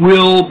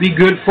will be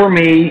good for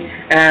me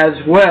as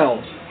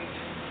well.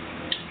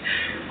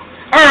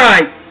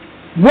 Alright,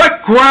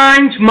 what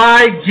grinds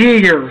my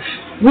gears?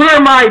 What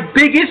are my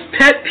biggest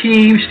pet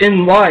peeves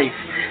in life?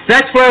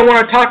 That's what I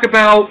want to talk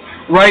about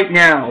right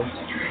now.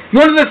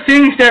 One of the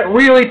things that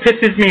really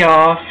pisses me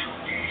off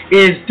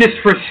is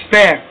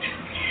disrespect.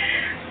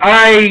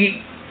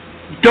 I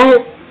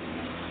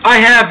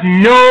have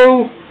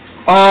no,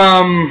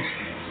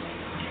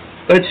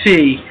 let's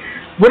see,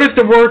 what is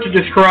the word to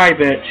describe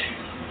it?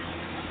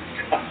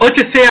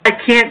 Let's just say I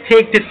can't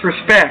take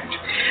disrespect.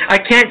 I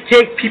can't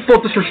take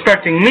people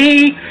disrespecting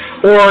me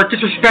or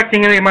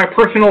disrespecting any of my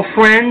personal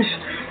friends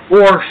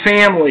or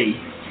family.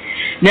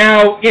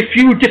 Now, if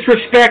you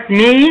disrespect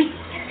me,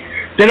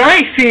 then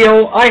I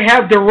feel I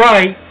have the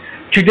right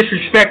to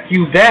disrespect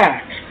you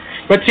back.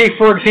 Let's say,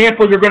 for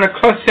example, you're going to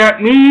cuss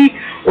at me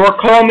or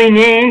call me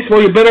names.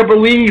 Well, you better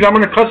believe I'm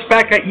going to cuss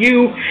back at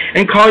you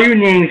and call you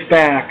names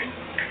back.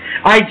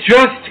 I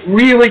just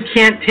really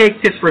can't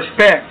take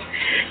disrespect.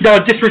 Now,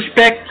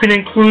 disrespect can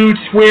include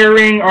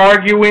swearing,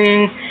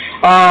 arguing,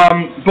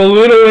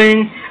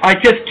 belittling. I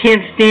just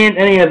can't stand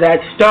any of that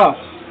stuff.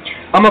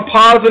 I'm a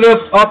positive,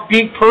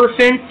 upbeat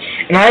person,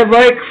 and I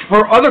like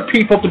for other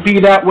people to be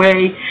that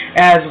way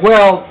as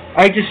well.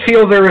 I just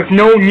feel there is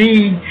no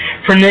need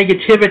for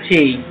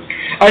negativity.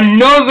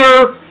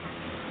 Another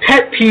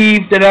pet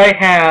peeve that I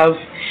have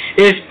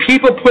is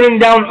people putting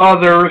down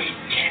others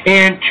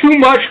and too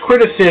much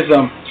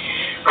criticism.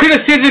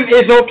 Criticism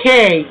is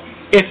okay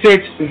if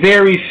it's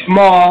very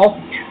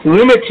small,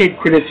 limited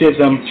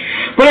criticism.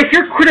 But if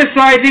you're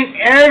criticizing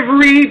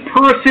every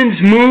person's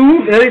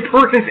move, every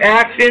person's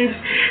actions,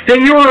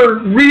 then you're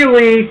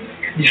really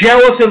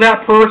jealous of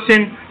that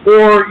person,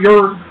 or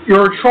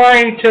you're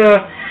trying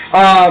to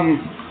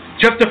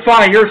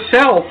justify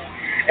yourself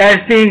as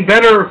being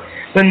better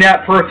than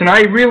that person.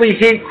 I really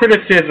hate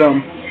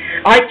criticism.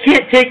 I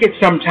can't take it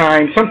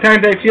sometimes. Sometimes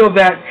I feel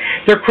that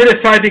they're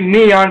criticizing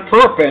me on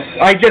purpose.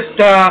 I just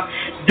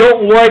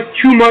don't like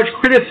too much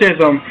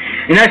criticism,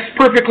 and that's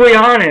perfectly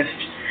honest.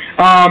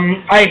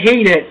 I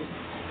hate it.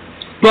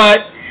 But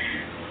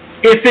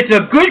if it's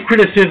a good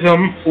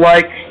criticism,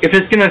 like if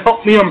it's going to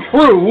help me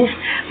improve,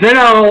 then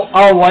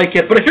I'll like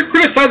it. But if you're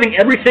criticizing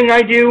everything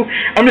I do,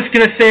 I'm just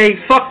going to say,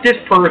 fuck this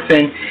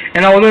person,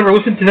 and I'll never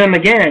listen to them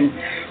again.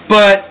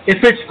 But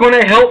if it's going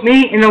to help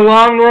me in the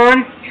long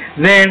run,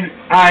 then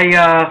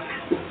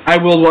I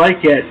will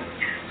like it.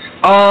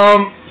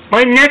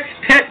 My next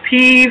pet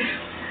peeve,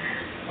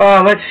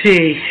 let's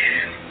see.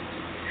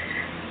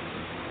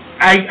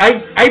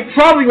 I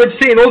probably would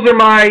say those are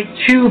my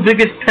two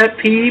biggest pet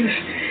peeves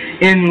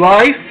in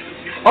life.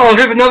 Oh,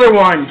 here's another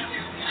one.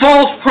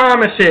 False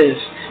promises.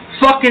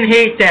 Fucking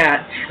hate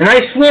that. And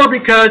I swore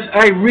because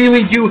I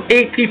really do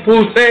hate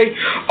people who say,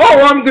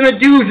 oh, I'm going to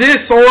do this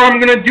or I'm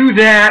going to do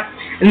that,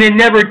 and they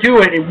never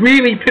do it. It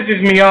really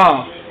pisses me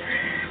off.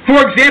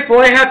 For example,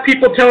 I have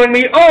people telling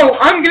me, oh,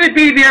 I'm going to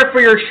be there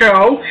for your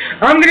show.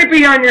 I'm going to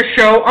be on your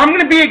show. I'm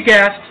going to be a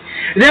guest.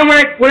 And then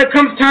when it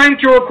comes time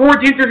to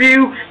record the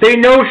interview, they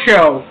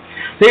no-show.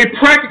 They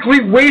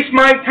practically waste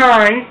my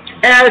time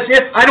as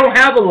if I don't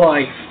have a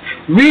life.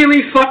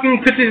 Really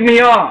fucking pisses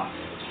me off.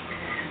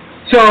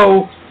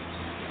 So,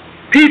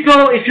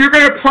 people, if you're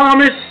going to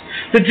promise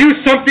to do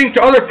something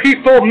to other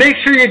people, make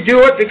sure you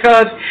do it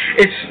because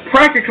it's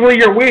practically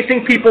you're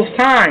wasting people's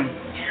time.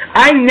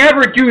 I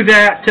never do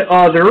that to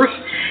others,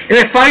 and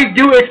if I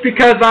do it, it's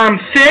because I'm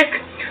sick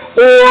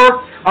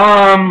or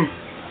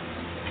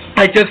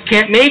I just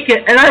can't make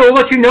it, and I will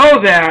let you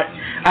know that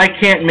I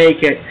can't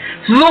make it.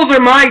 So those are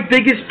my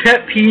biggest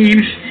pet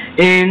peeves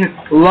in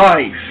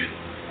life.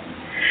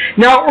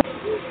 Now,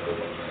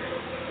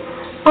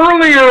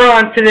 earlier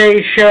on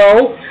today's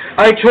show,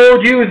 I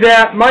told you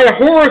that my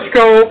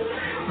horoscope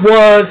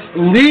was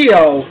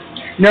Leo.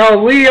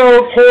 Now,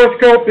 Leo's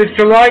horoscope is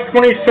July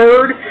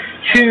 23rd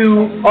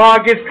to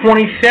August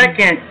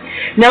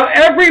 22nd. Now,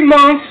 every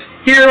month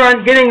here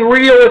on Getting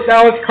Real with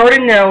Alex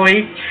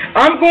Cardinale,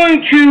 I'm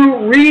going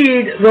to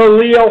read the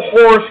Leo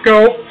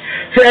horoscope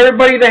for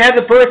everybody that has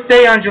a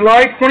birthday on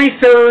July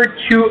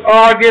 23rd to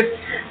August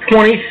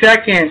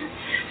 22nd.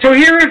 So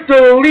here is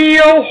the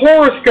Leo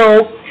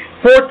horoscope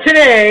for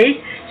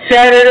today,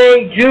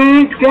 Saturday,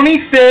 June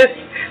 25th,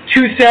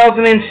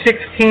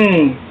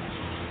 2016.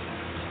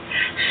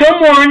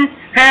 Someone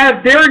has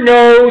their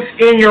nose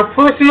in your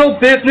personal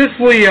business,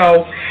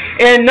 Leo,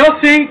 and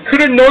nothing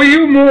could annoy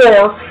you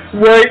more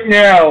right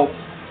now.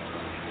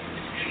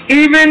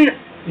 Even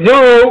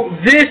though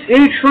this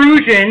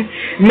intrusion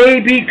may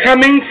be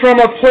coming from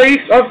a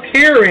place of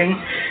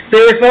caring,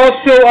 there's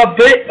also a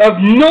bit of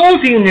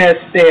nosiness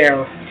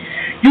there.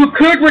 You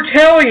could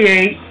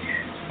retaliate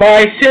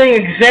by saying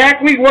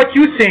exactly what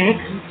you think,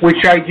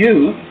 which I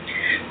do,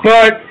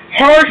 but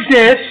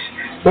harshness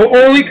will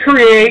only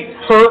create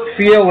hurt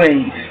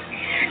feelings.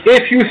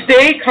 If you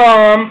stay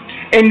calm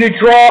and you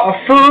draw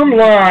a firm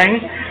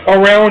line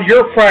around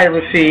your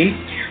privacy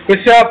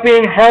without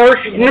being harsh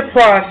in the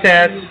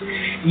process,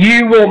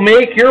 you will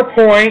make your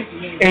point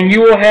and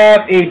you will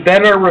have a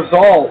better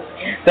result.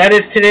 That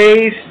is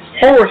today's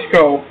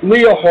horoscope,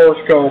 Leo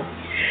horoscope.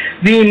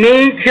 The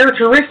main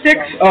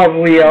characteristics of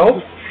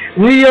Leo: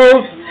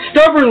 Leos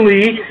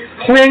stubbornly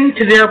cling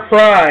to their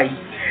pride.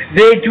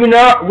 They do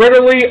not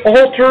readily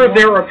alter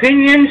their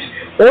opinions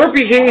or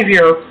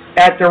behavior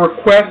at the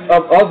request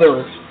of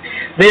others.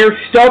 Their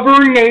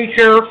stubborn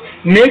nature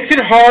makes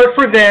it hard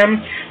for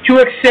them to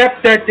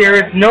accept that there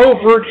is no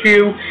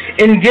virtue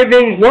in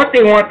giving what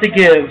they want to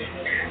give.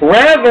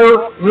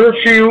 Rather,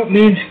 virtue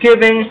means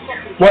giving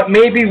what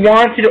may be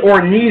wanted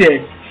or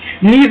needed.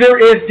 Neither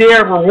is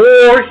there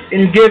reward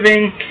in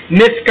giving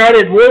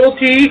misguided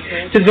loyalty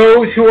to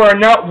those who are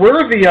not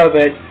worthy of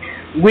it,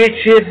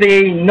 which is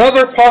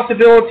another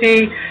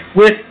possibility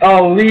with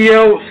a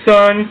Leo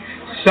sun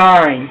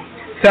sign.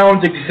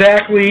 Sounds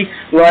exactly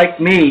like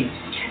me.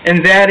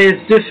 And that is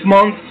this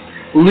month's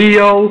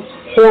Leo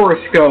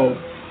horoscope.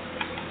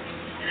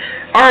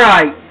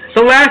 Alright,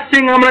 the last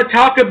thing I'm going to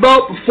talk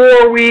about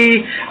before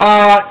we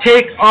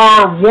take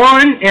our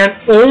one and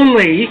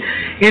only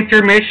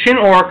intermission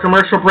or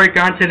commercial break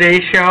on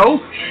today's show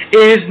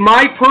is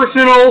my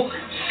personal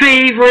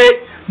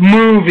favorite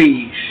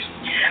movies.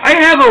 I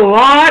have a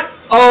lot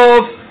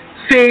of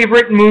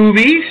favorite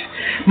movies.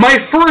 My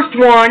first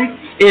one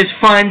is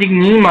Finding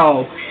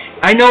Nemo.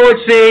 I know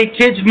it's a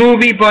kid's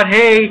movie, but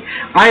hey,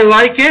 I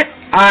like it.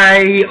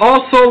 I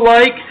also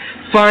like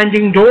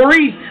Finding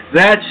Dory.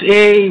 That's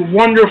a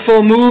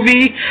wonderful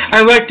movie.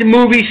 I like the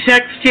movie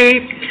Sex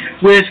Tape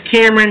with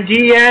Cameron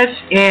Diaz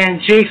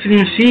and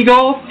Jason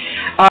Segel.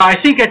 I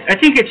think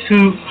it's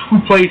who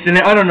plays in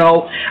it. I don't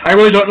know. I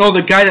really don't know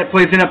the guy that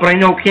plays in it, but I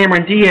know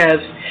Cameron Diaz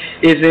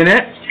is in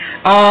it.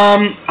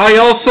 I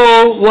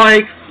also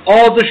like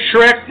all the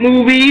Shrek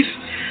movies.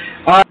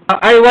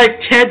 I like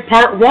Ted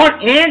Part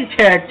 1 and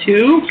Ted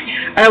 2.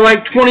 I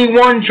like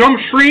 21 Jump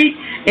Street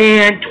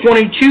and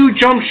 22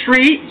 Jump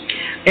Street.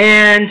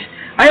 And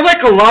I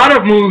like a lot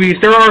of movies.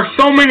 There are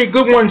so many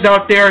good ones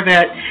out there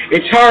that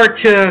it's hard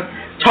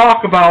to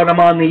talk about them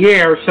on the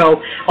air.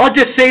 So I'll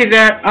just say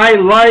that I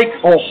like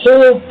a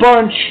whole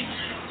bunch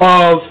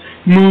of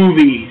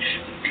movies.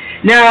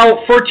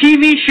 Now, for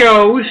TV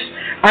shows,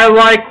 I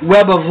like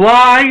Web of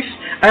Lies.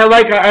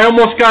 I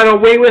Almost Got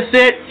Away with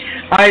It.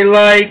 I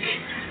like,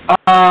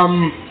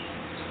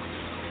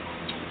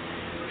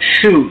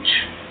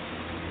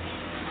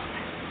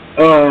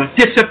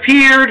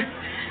 Disappeared.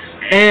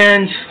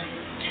 And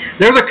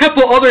there's a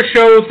couple other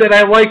shows that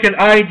I like in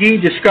ID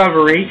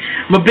Discovery.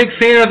 I'm a big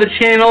fan of the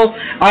channel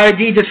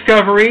ID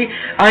Discovery.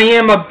 I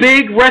am a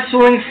big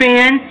wrestling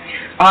fan.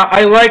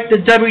 I like the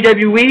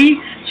WWE,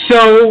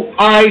 so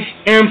I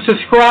am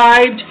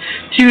subscribed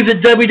to the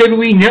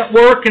WWE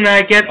Network, and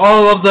I get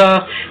all of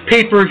the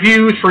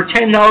pay-per-views for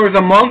 $10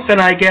 a month,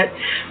 and I get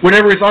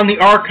whatever is on the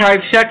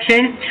archive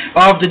section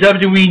of the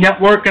WWE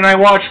Network, and I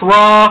watch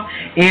Raw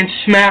and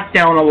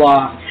SmackDown a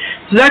lot.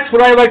 So that's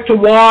what I like to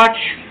watch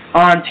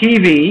on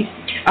TV.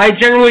 I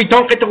generally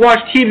don't get to watch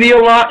TV a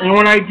lot, and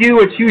when I do,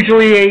 it's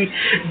usually a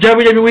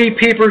WWE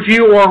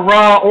pay-per-view or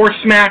Raw or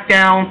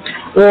SmackDown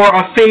or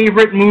a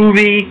favorite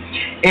movie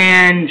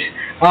and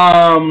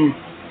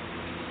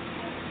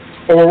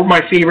or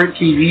my favorite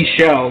TV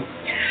show.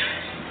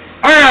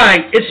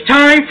 Alright, it's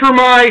time for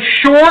my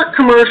short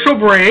commercial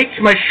break,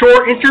 my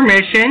short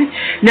intermission.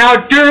 Now,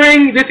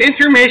 during this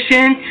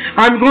intermission,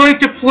 I'm going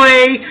to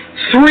play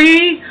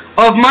 3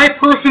 of my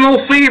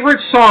personal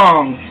favorite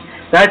songs.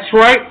 That's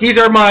right, these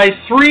are my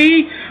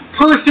 3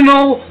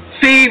 personal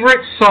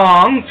favorite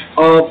songs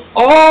of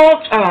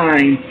all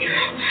time,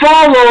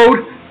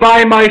 followed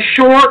by my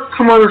short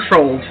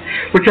commercials,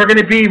 which are going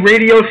to be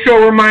radio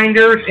show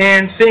reminders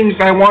and things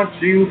I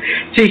want you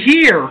to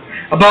hear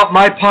about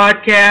my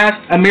podcast,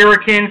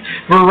 American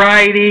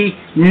Variety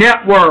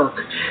Network.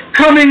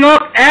 Coming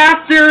up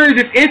after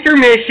this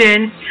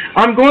intermission,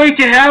 I'm going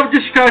to have a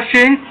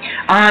discussion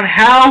on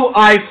how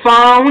I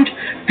found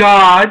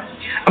God.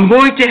 I'm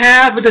going to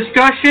have a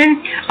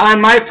discussion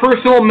on my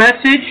personal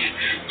message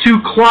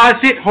to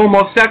closet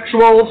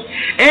homosexuals,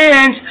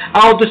 and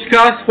I'll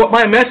discuss what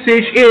my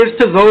message is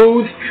to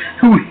those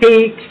who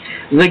hate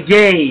the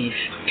gays.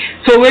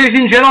 So, ladies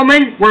and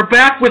gentlemen, we're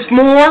back with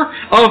more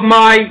of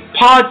my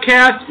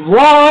podcast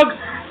vlog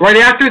right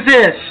after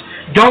this.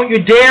 Don't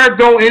you dare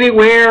go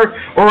anywhere,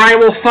 or I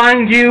will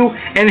find you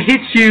and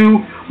hit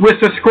you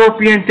with a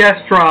scorpion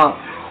death drop.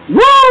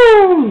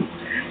 Woo!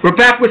 We're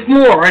back with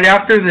more right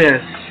after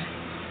this.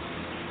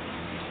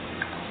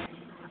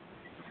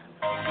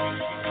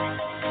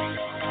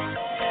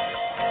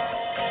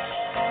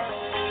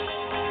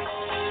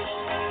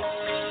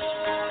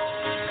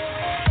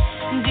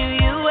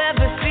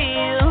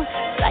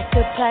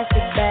 A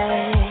plastic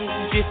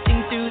bag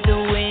drifting through the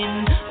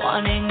wind,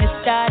 wanting to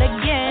start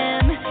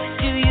again.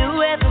 Do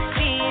you ever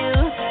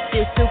feel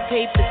so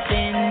paper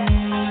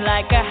thin,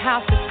 like a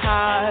house of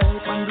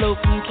cards, one blow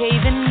from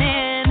caving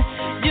in?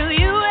 Do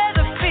you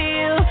ever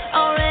feel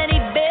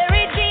already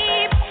buried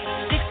deep,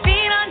 6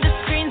 feet under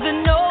screens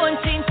and no one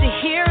seems to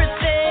hear a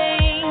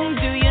thing?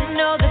 Do you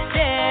know that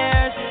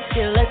there's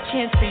still a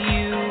chance for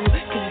you,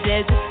 'cause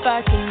there's a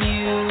spark in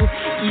you,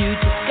 you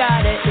just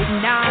gotta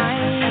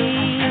ignite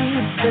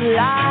the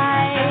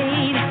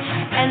light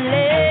and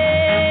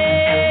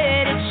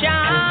let it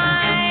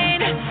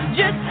shine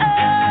just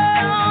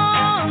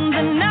on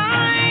the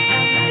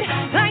night,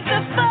 like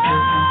the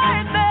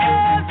 4th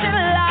of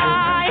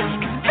July.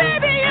 'Cause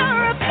baby,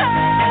 you're a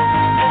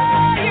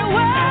firework.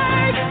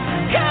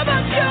 Come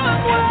on, show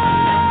 'em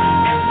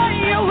what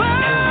you're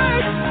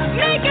worth.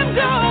 Make 'em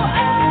go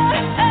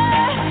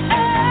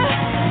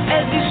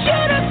as you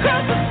shoot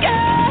across the sky.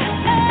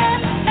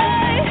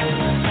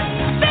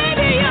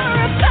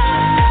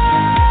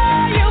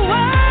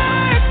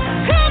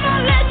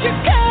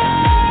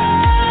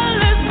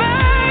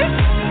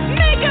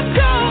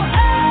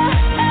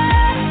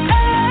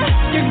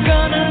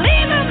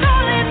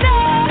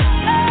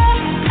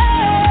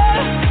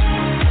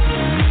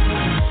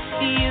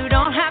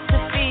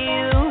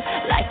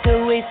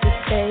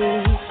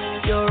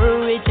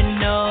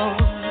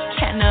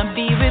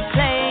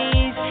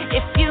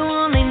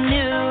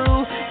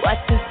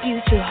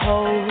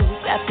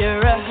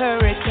 After a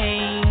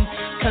hurricane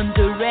comes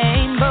a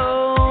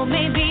rainbow,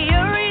 maybe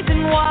a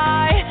reason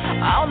why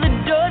all the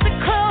doors are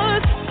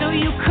closed, so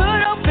you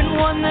could open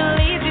one that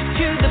leads you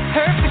to the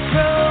perfect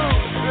road.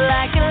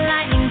 Like a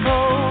lightning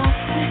bolt,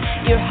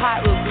 your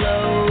heart will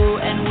glow,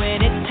 and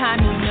when it's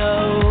time you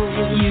know,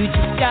 you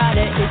just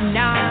gotta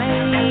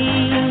ignite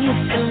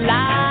the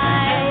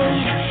light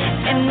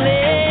and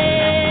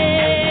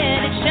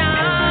let it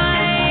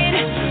shine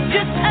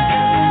just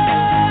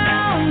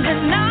on the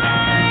night.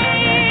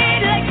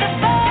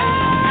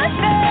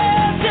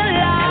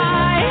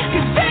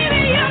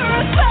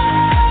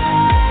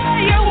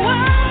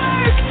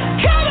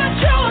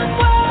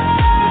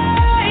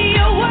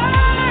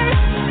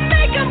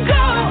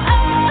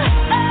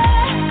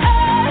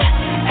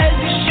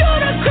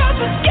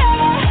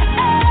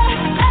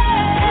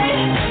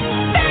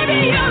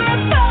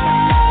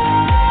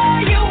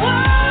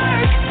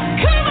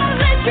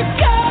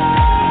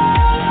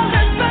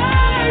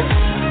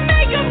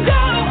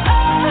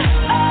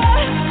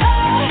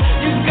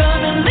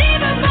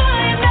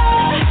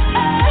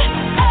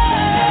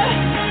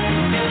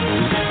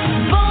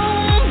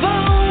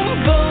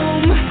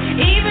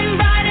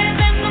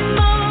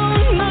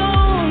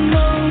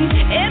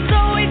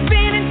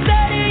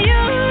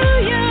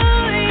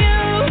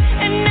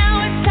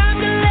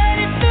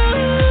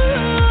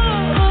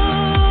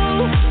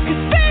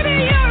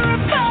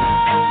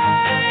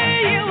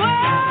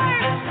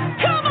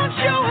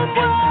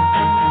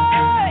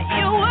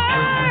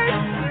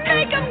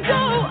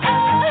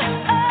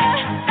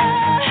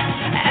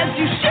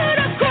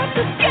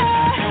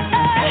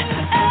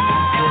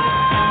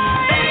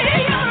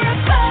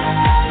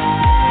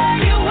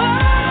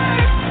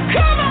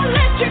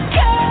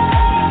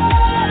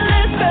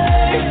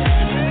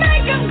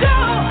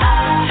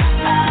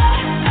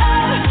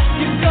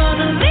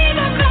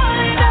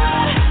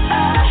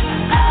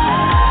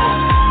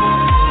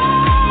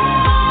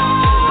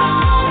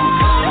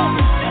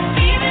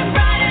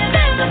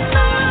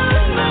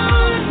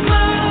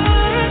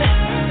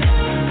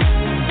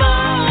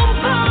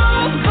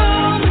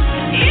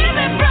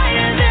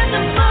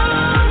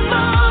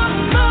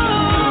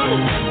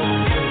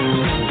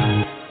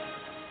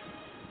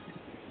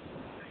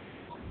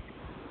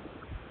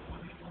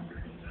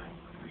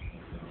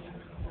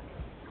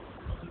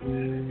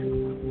 Well,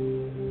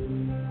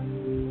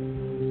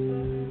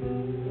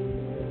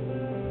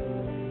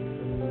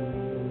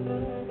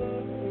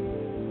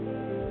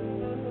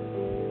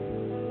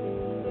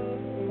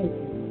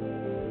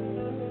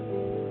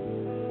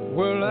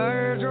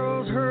 I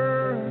just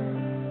heard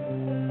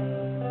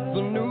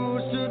the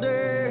news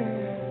today.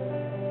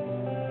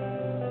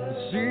 It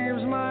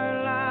seems my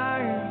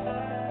life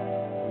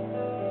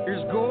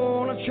is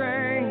gonna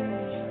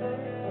change.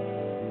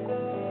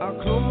 I'll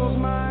close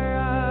my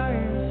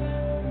eyes,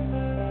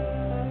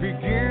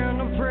 begin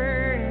to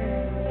pray,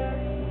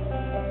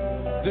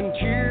 then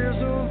tears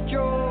of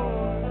joy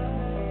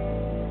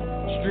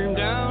stream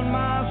down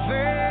my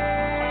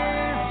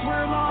face.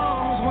 Where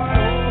lungs wide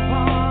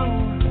open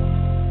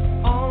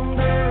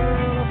under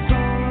the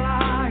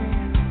sunlight.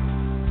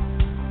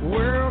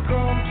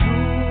 Welcome to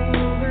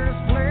this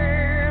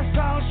place.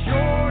 I'll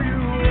show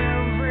you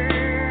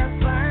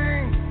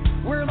everything.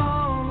 With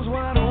arms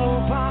wide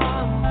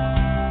open.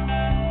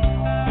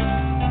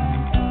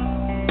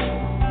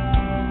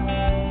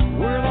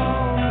 With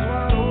arms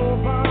wide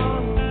open.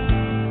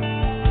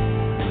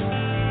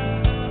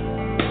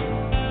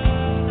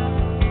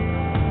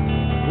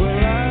 Well,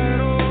 I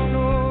don't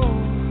know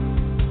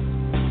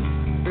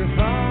if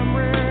I'm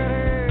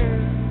ready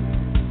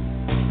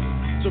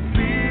to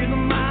be the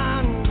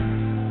man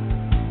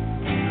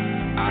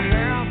I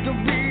have to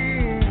be.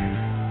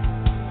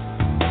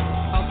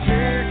 I'll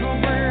take her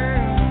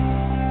breath,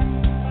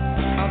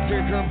 I'll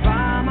take her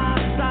by my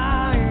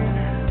side.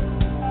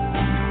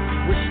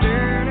 We're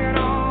standing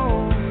on,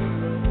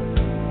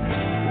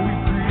 we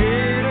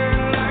created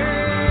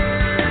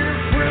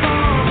life with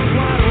arms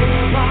wide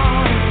open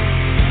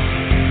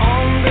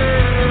under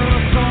the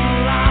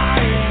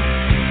sunlight.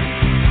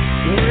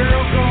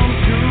 Welcome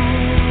to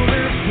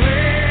this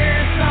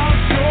place. I'll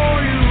show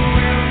you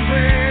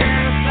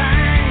everything.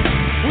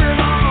 With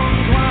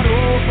arms wide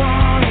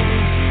open.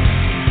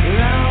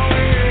 Now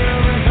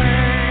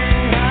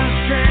everything has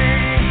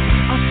changed.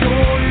 I'll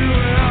show you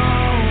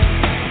love.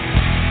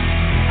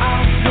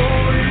 I'll show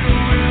you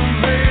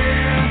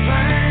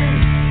everything.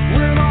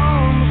 With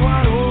arms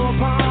wide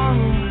open.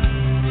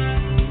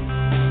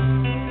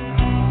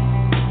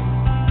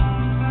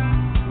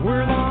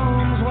 With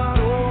arms wide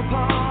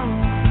open.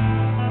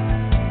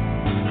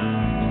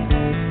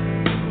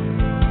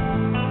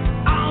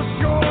 I'll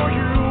show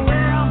you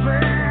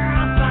everything.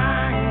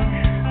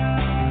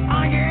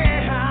 Oh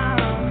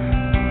yeah.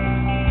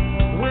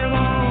 With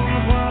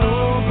arms wide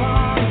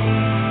open.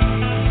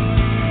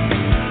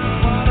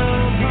 Wide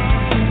open.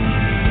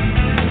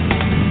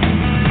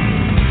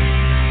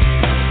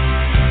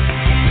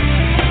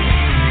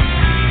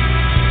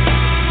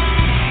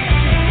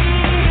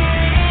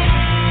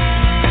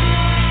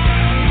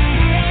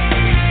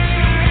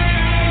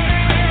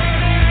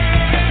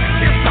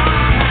 If I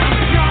have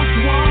just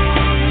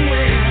one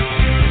wish,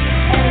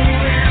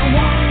 only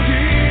one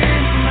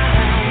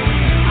demand.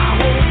 I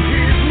hope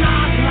he's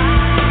not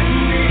like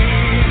me.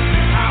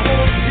 I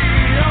hope he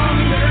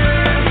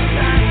understands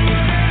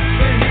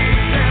that he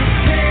can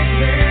take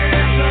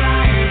his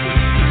life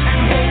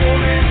and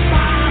hold it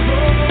by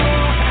the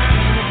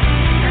hand,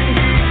 and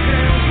he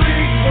can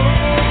reach the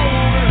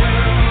world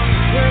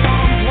with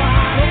arms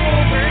wide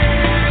open.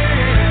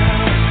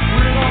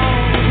 With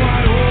arms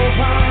wide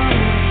open.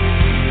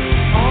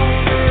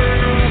 Under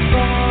the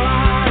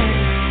sunlight.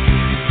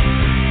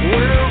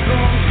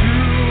 Welcome to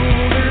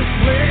this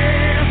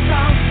place.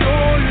 I'll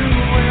show you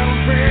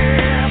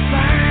everything.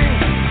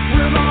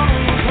 With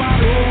arms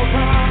wide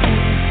open.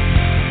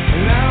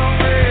 Now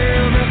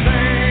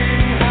everything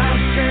has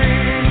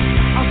changed.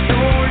 I'll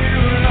show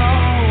you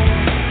love.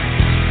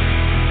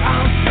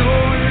 I'll show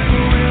you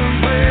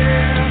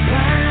everything.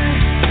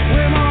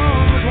 With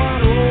arms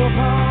wide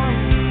open.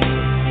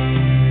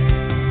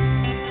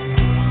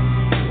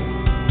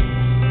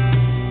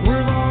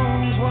 With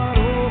arms wide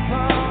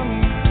open.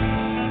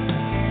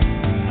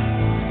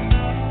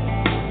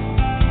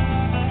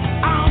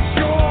 I'll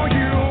show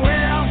you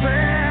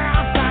everything.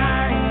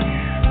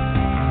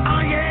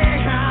 Oh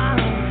yeah.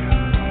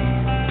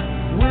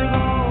 With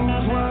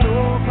arms wide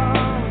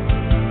open.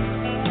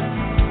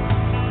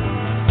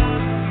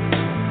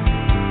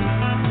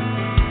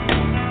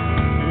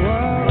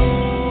 Wide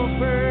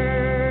open.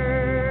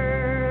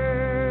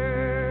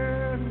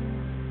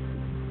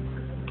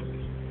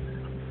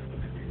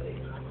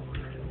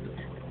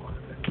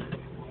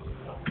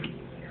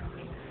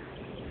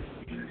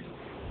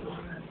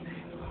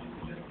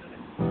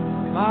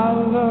 My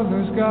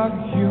lover's got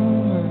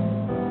humor.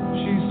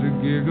 She's the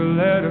giggle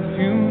at a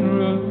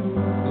funeral.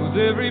 Knows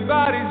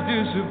everybody's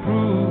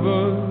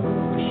disapproval.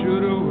 I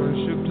should've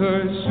worshipped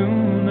her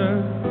sooner.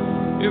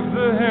 If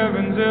the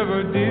heavens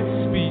ever did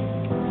speak,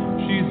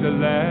 she's the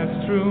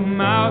last true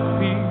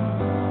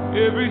mouthpiece.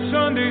 Every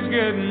Sunday's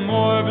getting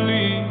more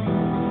bleak.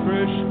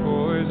 Fresh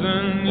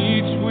poison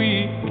each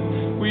week.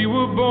 We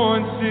were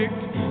born sick,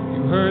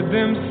 you heard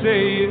them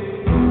say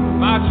it.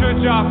 My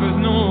church offers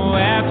no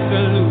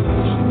absolute.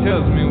 She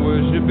tells me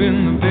worship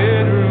in the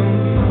bedroom.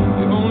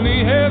 The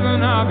only heaven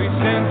I'll be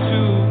sent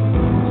to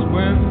is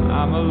when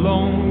I'm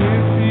alone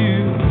with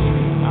you.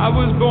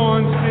 was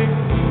born sick,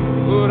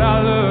 but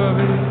I love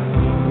it.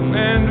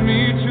 Command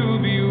me to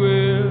be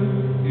well.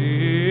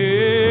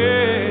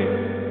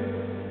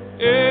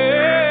 Amen.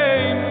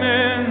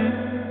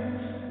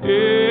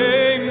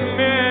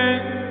 Amen.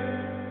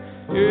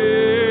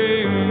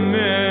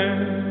 Amen.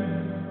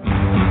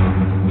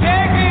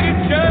 Take me to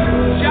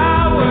church,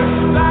 I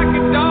worship like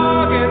a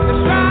dog at the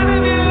shrine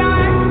of your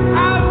light.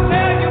 I'll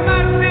tell you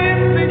my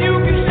sins and you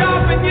can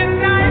sharpen your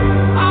knife.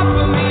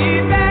 Offer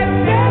me that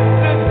death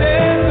that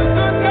says a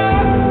good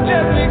God.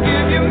 Let me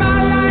give you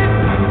my life.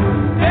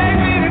 Take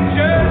me to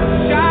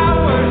church, I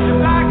worship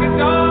like a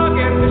dog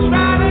at the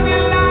shrine of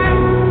your light.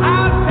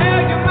 I'll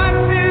tell you my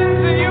sins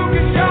and you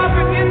can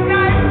sharpen your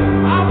knife.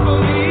 Offer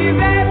me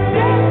that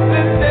death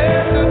that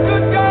says a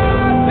good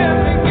God. Let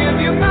me give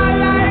you my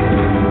life.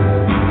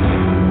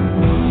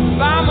 If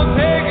I'm a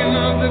pagan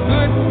of the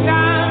good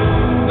time,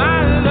 my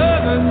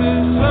love is the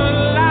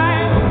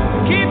sunlight.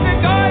 Keep the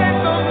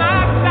goddess on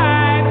my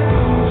side.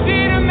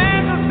 See the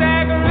mantle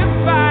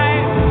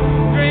sacrifice.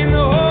 Drain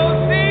the whole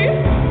sea.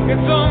 Get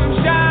some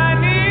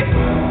shiny,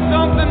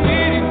 something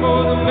needy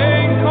for the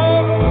main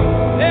course.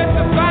 That's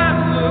a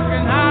fine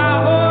looking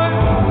high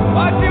horse.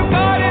 What you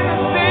got in the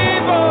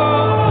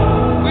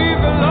stable?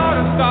 We've a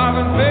lot of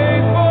starving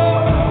faithful.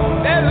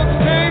 That looks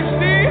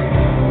tasty.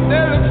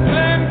 That looks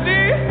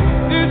plenty.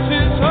 This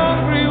is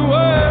hungry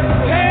work.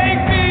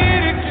 Take me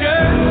to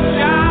church.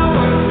 I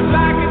worship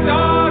like a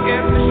dog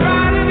at the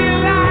shrine of your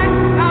light.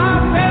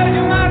 I'll tell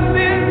you my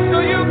sins so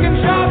you can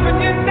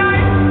sharpen your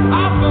knife.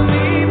 Offer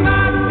me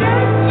my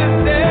death that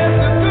says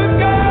a good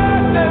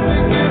God. Let me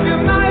give you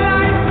my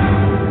life.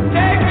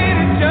 Take me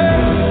to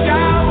church.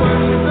 I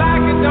worship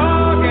like a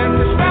dog at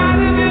the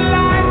shrine of your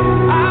light.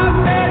 I'll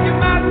tell you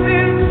my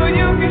sins so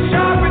you can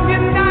sharpen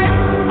your knife.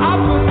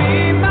 Offer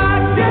me my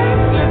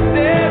death that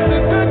says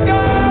a good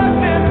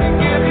God. Let me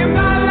give you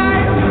my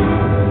life.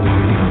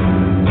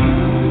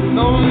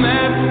 No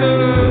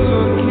master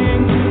or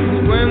king,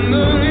 when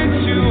the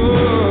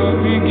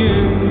ritual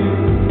begins,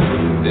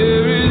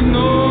 there is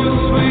no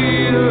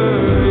sweeter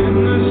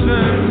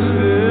innocence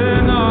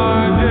than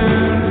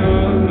ardent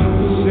of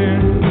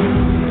sin.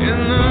 In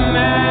the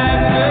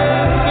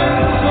madness and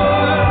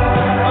toil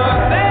of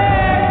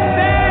that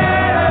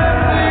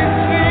deadly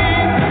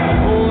scene,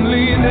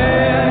 only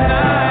then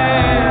I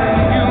am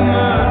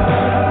human,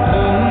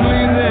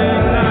 only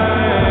then I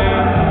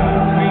am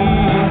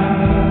clean.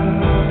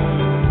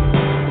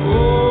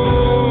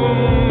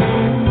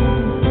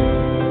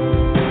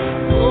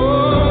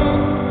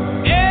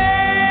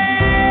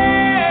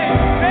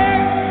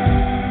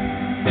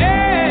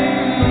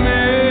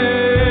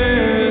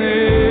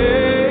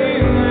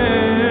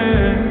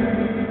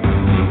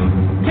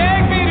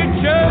 Take me to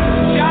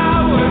church,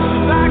 I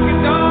worship like a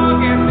dog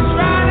at the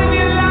shrine of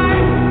your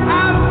light.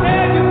 I'll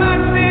tell you my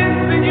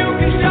sins and you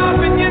can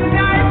sharpen your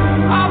knife.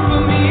 Offer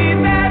me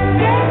that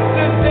death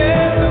that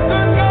says a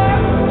good God.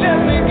 Let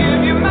me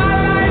give you my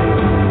life.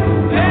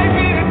 Take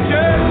me to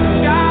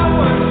church, I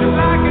worship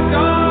like a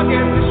dog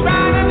at the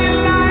shrine of your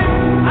light.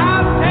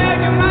 I'll tell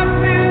you my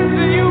sins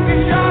and you can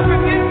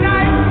sharpen your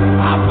knife.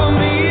 Offer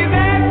me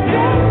that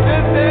death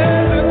that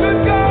says a good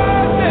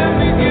God. Let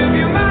me give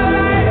you my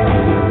life.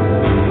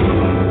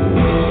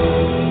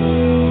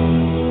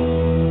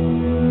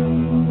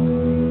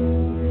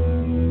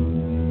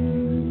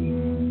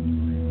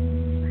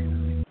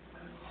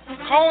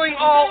 Calling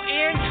all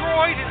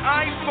Android and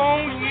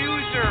iPhone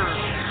users.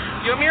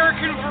 The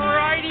American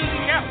Variety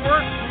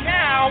Network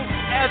now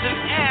has an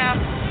app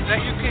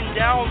that you can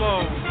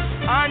download.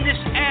 On this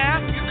app,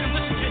 you can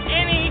listen to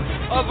any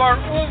of our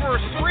over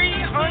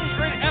 300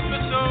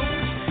 episodes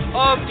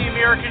of the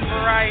American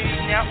Variety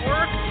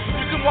Network.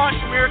 You can watch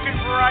American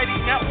Variety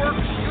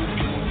Network's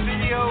YouTube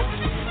videos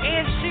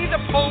and see the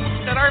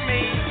posts that are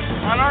made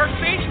on our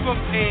Facebook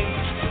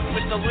page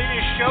with the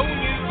latest show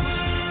news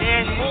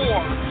and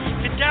more.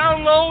 To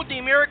download the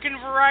American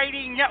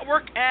Variety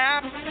Network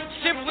app,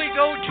 simply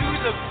go to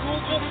the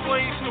Google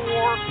Play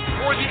Store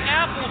or the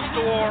Apple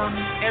Store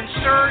and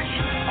search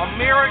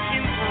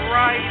American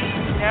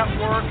Variety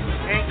Network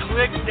and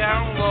click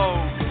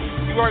download.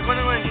 You are going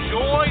to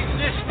enjoy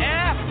this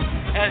app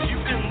as you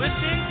can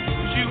listen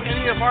to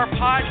any of our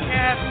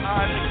podcasts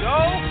on the go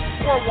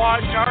or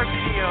watch our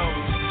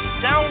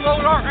videos.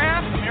 Download our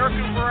app,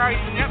 American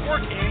Variety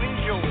Network, and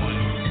enjoy.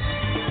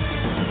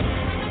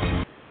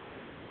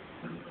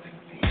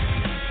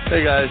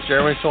 Hey guys,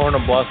 Jeremy Soren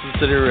of Boston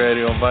City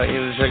Radio. I invite you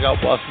to check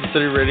out Boston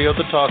City Radio,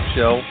 the talk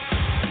show,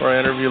 where I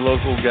interview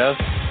local guests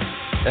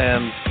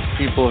and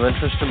people of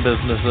interest in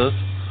businesses.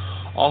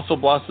 Also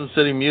Boston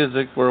City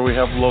Music, where we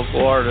have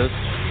local artists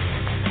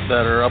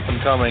that are up and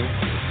coming.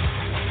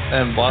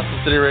 And Boston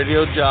City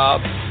Radio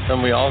Jobs.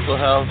 And we also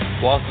have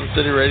Boston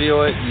City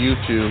Radio at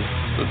YouTube.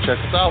 So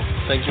check us out.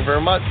 Thank you very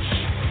much.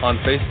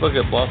 On Facebook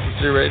at Boston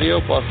City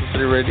Radio, Boston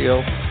City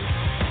Radio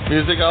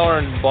Music Hour,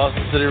 and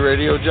Boston City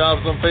Radio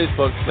Jobs on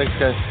Facebook. Thanks,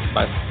 guys.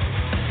 Bye.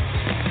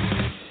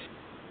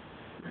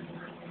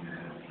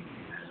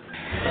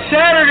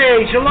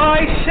 Saturday,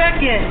 July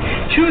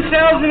 2nd,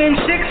 2016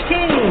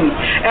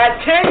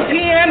 at 10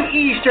 p.m.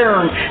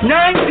 Eastern,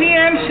 9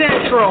 p.m.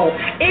 Central,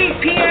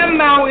 8 p.m.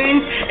 Mountain,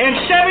 and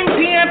 7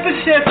 p.m.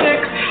 Pacific,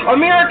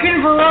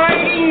 American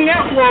Variety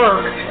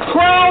Network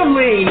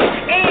proudly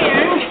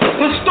and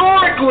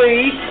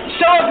historically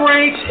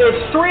celebrates its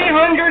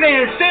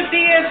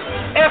 350th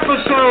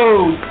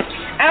episode.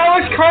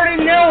 Alex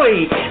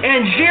Cardinale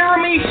and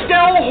Jeremy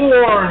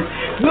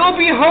Stellhorn will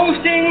be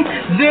hosting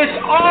this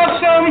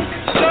awesome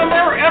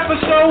summer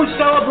episode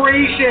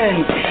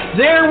celebration.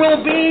 There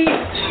will be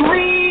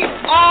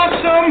 3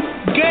 awesome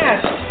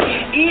guests,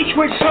 each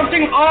with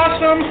something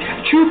awesome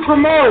to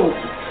promote.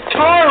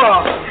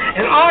 Tara,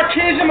 an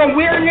autism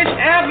awareness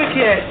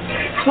advocate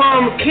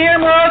from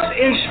cameras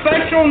in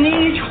special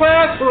needs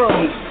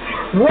classrooms.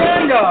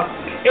 Rhonda,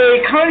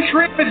 a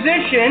country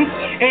musician,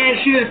 and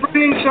she is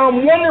bringing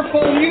some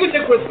wonderful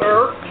music with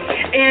her.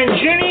 And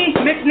Jenny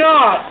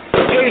McNaught,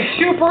 a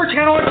super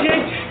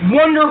talented,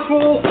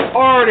 wonderful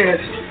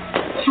artist.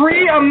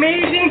 3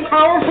 amazing,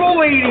 powerful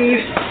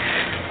ladies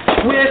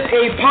with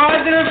a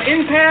positive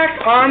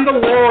impact on the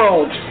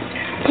world.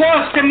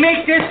 Plus, to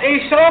make this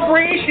a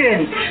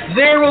celebration,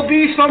 there will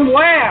be some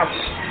laughs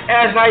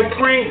as I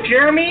prank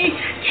Jeremy,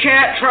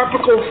 chat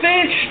tropical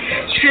fish,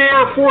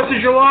 share 4th of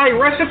July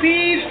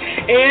recipes,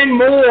 and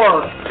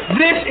more.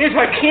 This is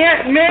a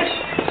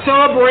can't-miss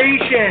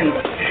celebration.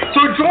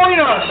 So join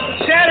us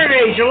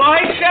Saturday,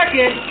 July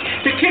 2nd,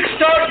 to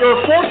kickstart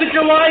your 4th of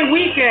July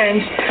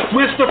weekends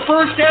with the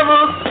first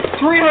ever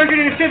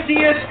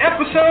 350th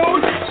episode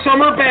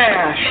Summer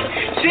Bash.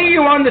 See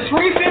you on the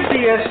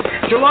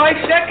 350th, July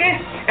 2nd,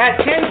 at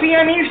 10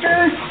 p.m.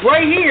 Eastern,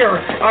 right here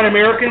on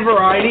American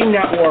Variety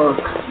Network.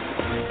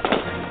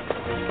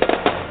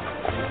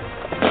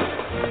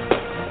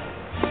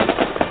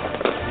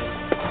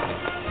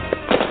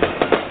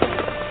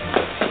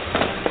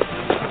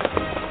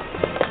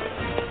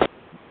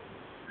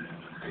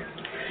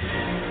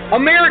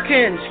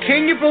 Americans,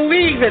 can you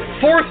believe it?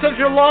 4th of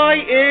July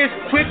is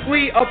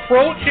quickly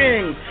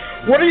approaching.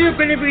 What are you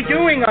going to be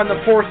doing on the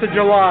 4th of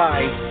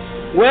July?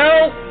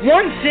 Well,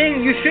 one thing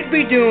you should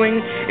be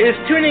doing is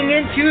tuning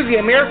into the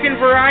American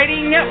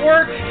Variety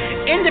Network's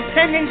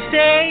Independence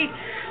Day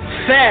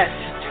Fest.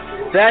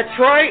 That's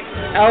right,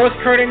 Alex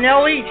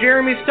Cardinale,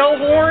 Jeremy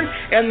Stellhorn,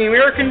 and the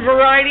American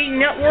Variety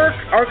Network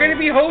are going to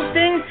be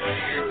hosting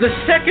the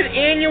 2nd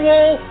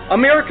annual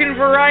American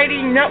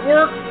Variety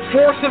Network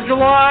 4th of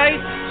July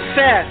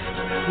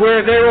Fest,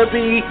 where there will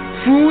be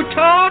food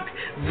talk,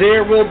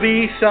 there will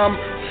be some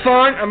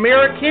fun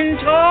American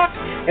talk,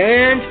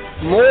 and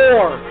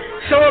more.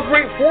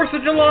 Celebrate 4th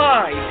of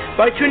July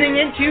by tuning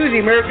into the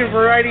American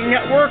Variety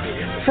Network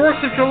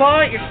 4th of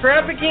July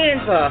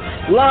Extravaganza,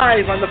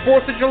 live on the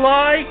 4th of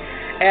July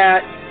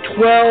at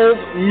 12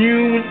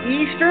 noon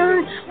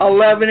Eastern,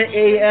 11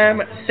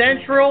 a.m.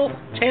 Central,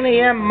 10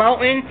 a.m.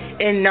 Mountain,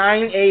 and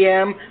 9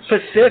 a.m.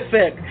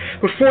 Pacific.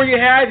 Before you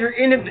have your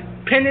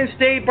Independence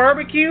Day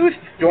barbecues,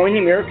 join the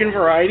American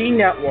Variety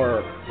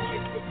Network.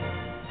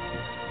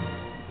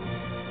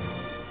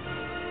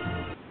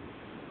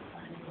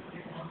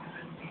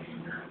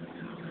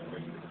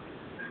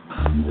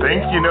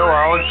 Think you know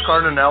Alex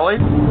Cardinale?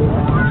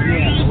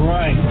 Yeah,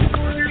 right.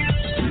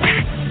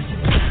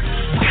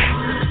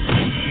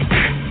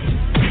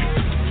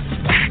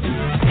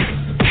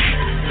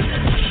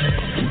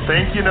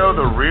 Think you know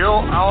the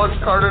real Alex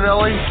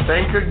Cardinale?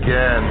 Think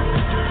again.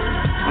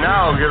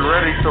 Now get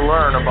ready to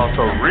learn about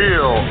the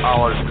real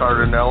Alex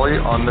Cardinale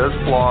on this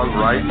blog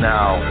right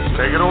now.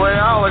 Take it away,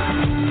 Alex.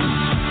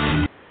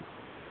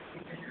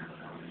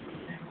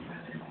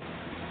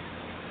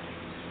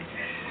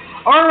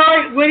 All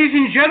right, ladies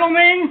and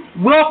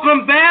gentlemen,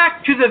 welcome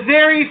back to the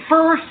very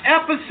first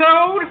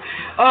episode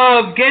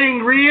of Getting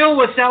Real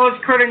with Alex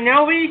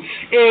Cardinale,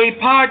 a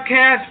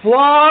podcast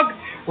blog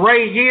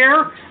right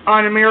here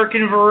on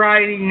American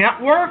Variety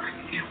Network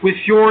with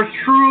yours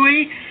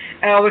truly,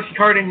 Alex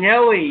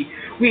Cardinale.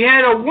 We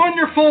had a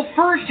wonderful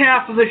first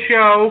half of the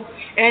show,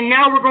 and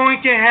now we're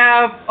going to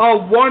have a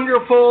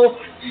wonderful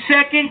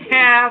second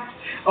half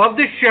of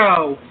the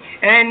show.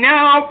 And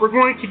now we're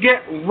going to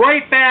get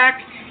right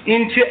back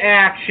into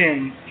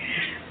action.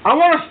 I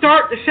want to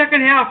start the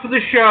second half of the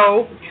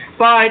show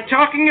by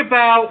talking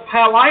about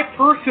how I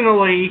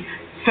personally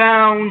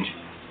found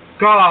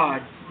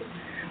God.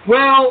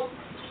 Well,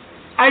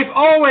 I've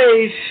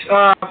always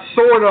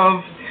sort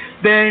of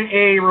been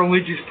a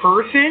religious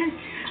person.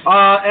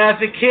 As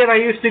a kid, I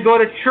used to go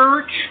to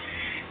church,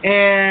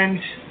 and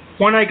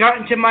when I got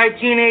into my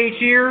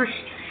teenage years,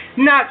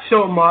 not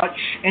so much.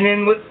 And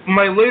in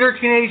my later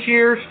teenage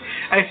years,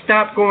 I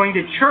stopped going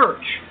to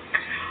church.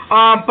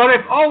 But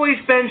I've always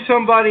been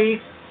somebody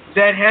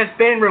that has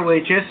been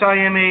religious. I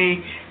am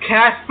a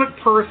Catholic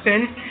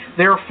person,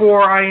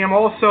 therefore I am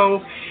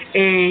also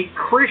a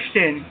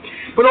Christian.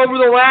 But over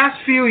the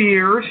last few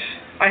years,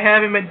 I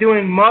haven't been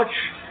doing much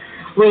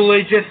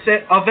religious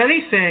of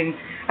anything.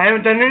 I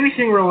haven't done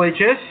anything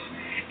religious,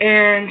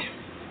 and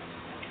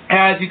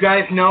as you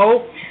guys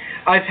know,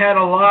 I've had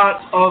a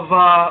lot of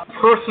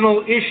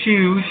personal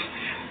issues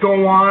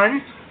go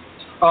on,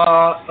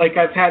 Like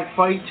I've had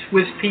fights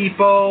with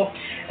people,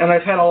 and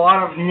I've had a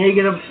lot of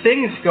negative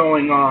things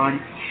going on.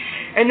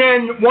 And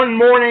then one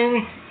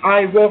morning,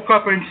 I woke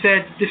up and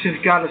said, this has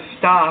got to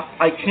stop.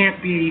 I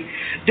can't be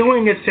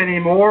doing this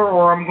anymore,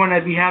 or I'm going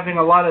to be having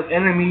a lot of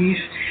enemies,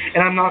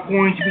 and I'm not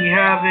going to be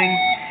having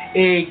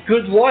a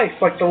good life,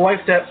 like the life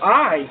that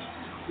I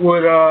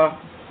would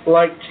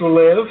like to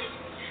live.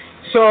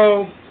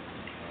 So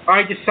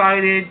I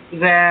decided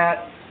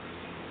that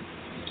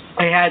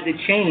I had to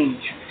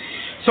change.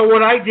 So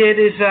what I did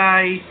is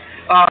I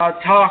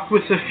talked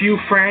with a few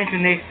friends,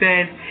 and they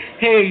said,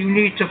 hey, you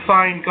need to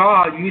find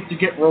God. You need to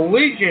get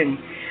religion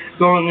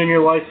going in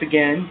your life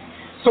again.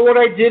 So what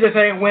I did is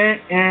I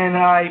went and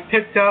I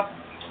picked up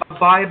a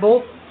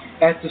Bible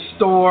at the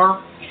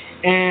store,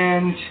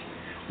 and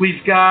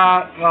we've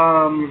got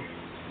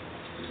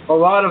a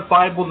lot of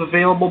Bibles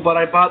available, but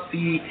I bought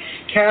the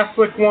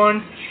Catholic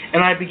one,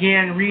 and I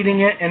began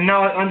reading it, and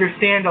now I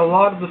understand a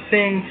lot of the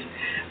things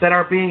that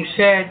are being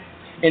said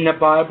in the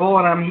Bible,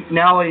 and I'm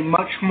now a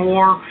much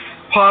more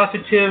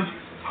positive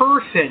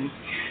person.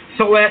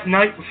 So at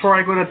night before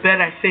I go to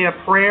bed, I say a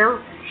prayer,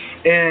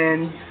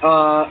 and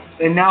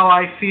now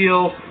I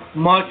feel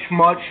much,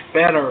 much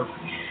better.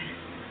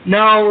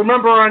 Now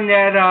remember on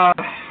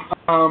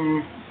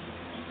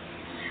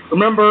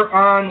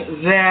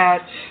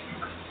that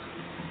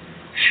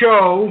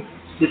show,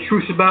 The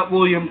Truth About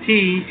William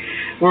T.,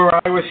 where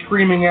I was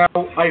screaming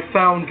out, I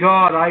found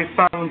God, I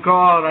found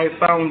God, I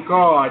found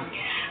God.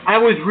 I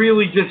was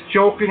really just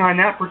joking on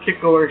that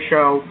particular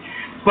show,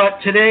 but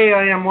today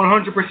I am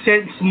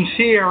 100%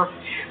 sincere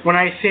when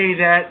I say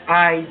that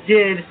I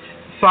did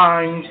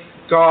find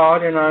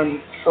God, and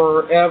I'm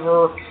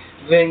forever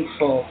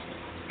thankful.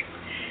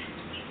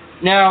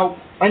 Now,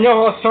 I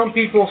know how some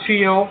people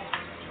feel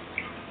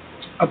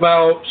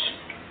about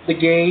the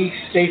gays.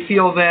 They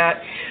feel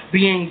that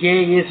being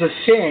gay is a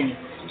sin.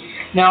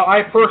 Now,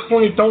 I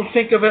personally don't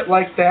think of it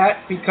like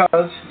that,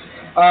 because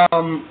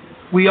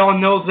we all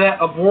know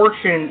that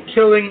abortion,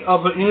 killing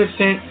of an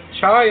innocent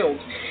child,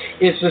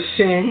 is a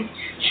sin.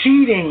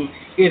 Cheating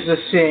is a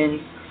sin.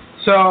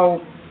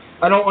 So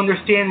I don't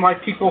understand why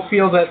people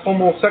feel that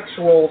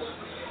homosexuals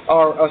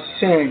are a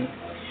sin.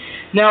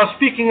 Now,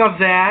 speaking of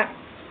that,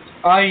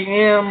 I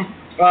am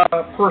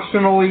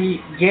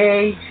personally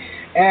gay,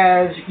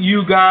 as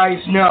you guys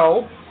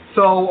know.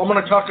 So I'm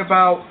going to talk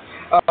about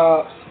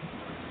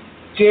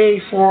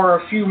gay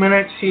for a few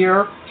minutes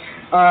here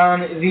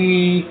on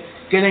the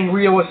Getting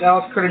Real with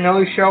Alex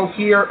Cardinale show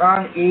here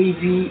on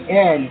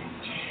AVN.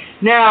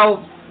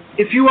 Now,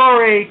 if you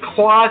are a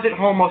closet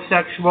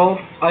homosexual,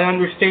 I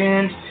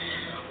understand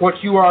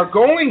what you are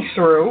going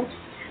through,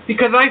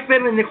 because I've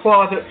been in the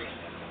closet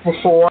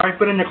before. I've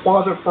been in the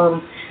closet for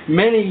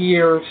many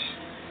years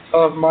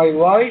of my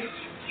life,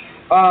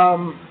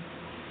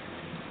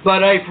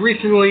 but I've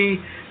recently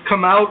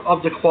come out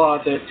of the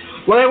closet.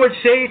 What I would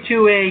say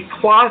to a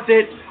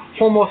closet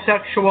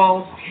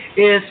homosexual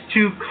is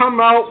to come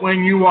out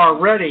when you are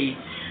ready.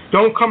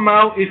 Don't come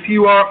out if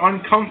you are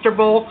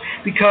uncomfortable,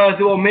 because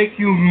it will make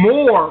you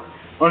more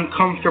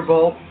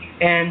uncomfortable,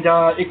 and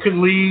it could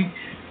lead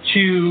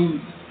to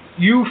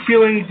you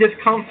feeling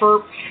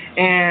discomfort,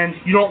 and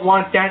you don't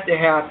want that to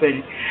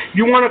happen.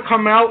 You want to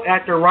come out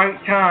at the right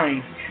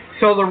time.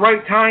 So the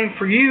right time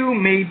for you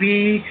may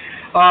be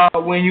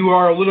when you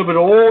are a little bit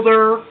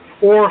older,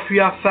 or if you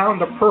have found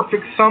the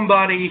perfect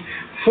somebody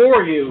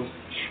for you.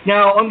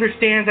 Now,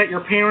 understand that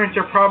your parents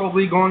are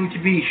probably going to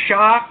be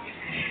shocked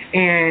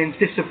and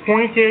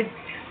disappointed,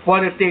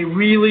 but if they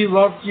really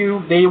love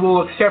you, they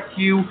will accept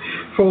you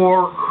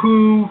for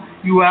who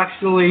you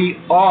actually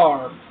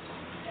are.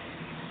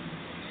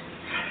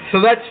 So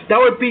that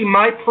would be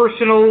my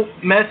personal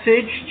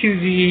message to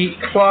the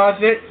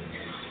closet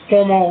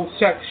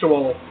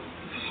homosexual.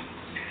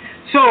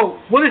 So,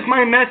 what is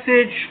my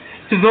message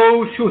to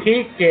those who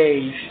hate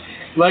gays,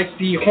 like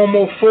the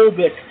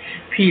homophobic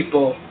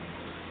people?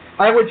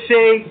 I would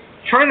say,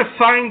 try to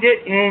find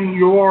it in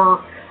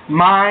your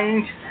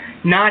mind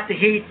not to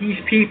hate these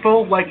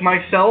people like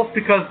myself,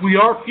 because we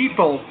are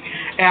people.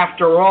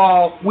 After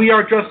all, we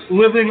are just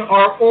living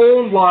our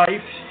own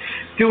lives,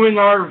 doing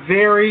our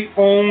very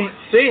own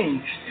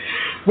things.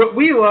 What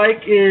we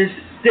like is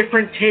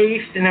different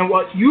taste than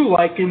what you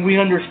like, and we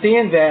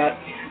understand that,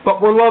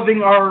 but we're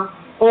loving our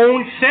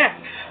own sex.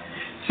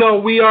 So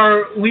we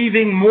are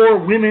leaving more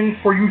women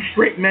for you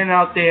straight men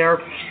out there,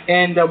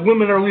 and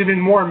women are leaving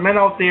more men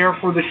out there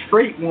for the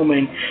straight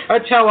woman.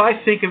 That's how I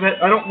think of it.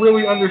 I don't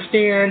really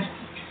understand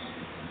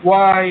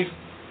why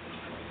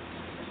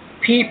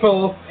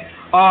people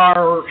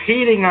are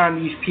hating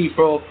on these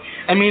people.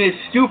 I mean, it's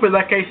stupid.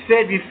 Like I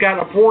said, you've got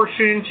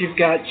abortions, you've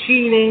got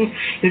cheating,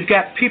 you've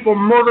got people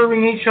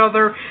murdering each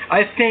other.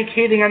 I think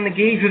hating on the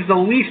gays is the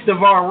least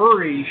of our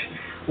worries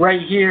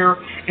right here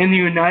in the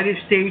United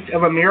States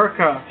of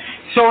America.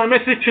 So my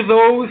message to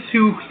those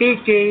who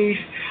hate gays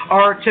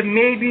are to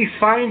maybe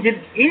find it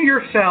in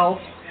yourself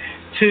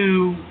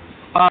to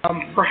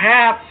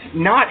perhaps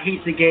not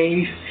hate the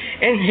gays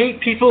and hate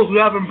people who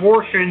have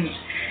abortions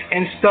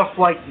and stuff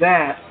like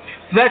that.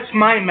 That's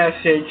my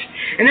message.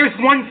 And there's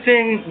one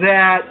thing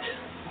that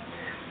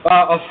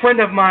a friend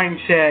of mine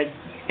said,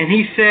 and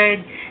he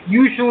said,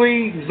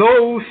 usually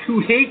those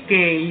who hate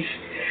gays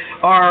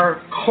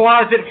are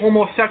closet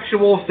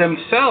homosexuals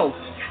themselves.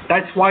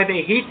 That's why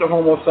they hate the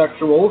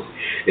homosexuals,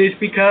 is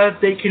because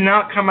they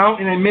cannot come out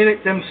and admit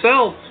it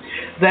themselves,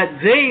 that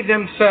they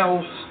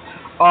themselves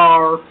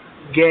are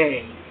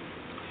gay.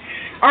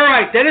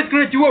 Alright, that is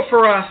going to do it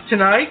for us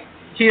tonight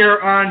here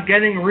on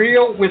Getting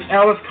Real with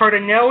Alex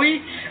Cardinale.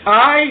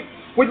 I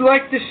would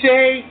like to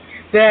say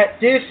that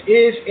this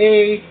is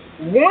a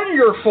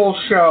wonderful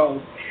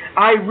show.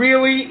 I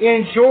really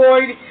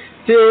enjoyed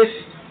this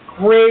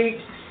great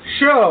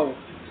show.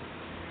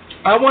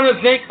 I want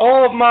to thank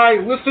all of my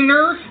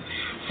listeners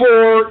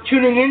for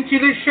tuning into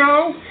the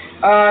show.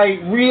 I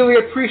really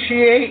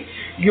appreciate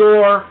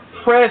your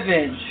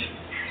presence.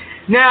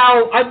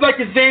 Now, I'd like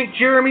to thank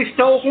Jeremy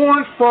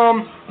Stellhorn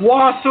from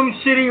Blossom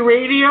City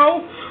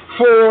Radio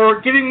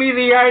for giving me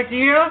the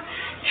idea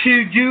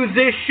to do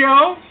this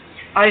show.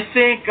 I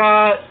think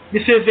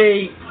this is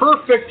a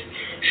perfect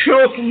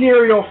show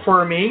scenario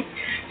for me.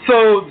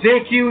 So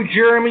thank you,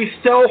 Jeremy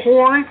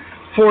Stellhorn,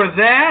 for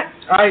that.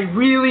 I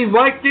really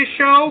like this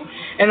show,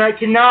 and I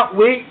cannot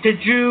wait to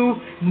do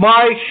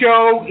my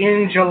show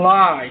in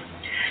July.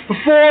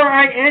 Before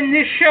I end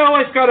this show,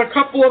 I've got a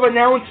couple of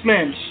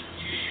announcements.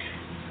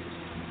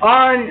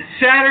 On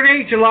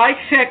Saturday, July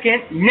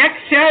 2nd, next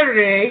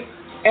Saturday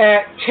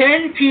at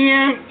 10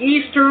 p.m.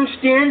 Eastern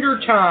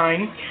Standard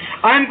Time,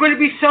 I'm going to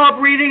be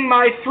celebrating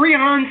my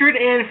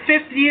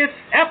 350th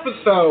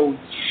episode.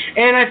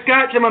 And I've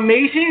got some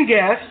amazing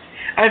guests.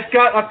 I've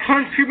got a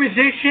country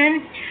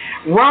musician,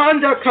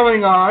 Rhonda,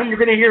 coming on. You're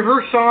going to hear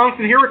her songs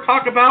and hear her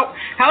talk about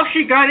how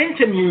she got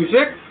into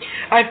music.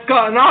 I've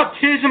got an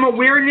autism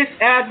awareness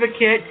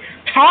advocate,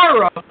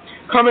 Tara,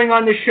 coming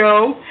on the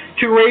show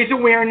to raise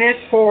awareness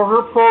for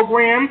her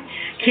program,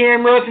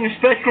 Cameras in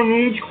Special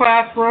Needs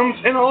Classrooms,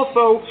 and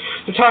also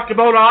to talk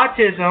about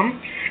autism.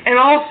 And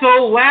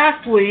also,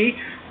 lastly,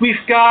 we've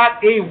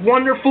got a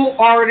wonderful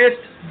artist,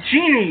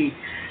 Jeannie,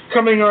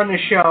 coming on the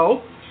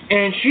show,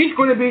 and she's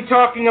going to be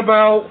talking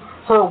about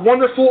her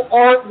wonderful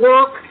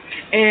artwork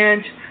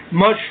and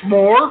much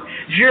more.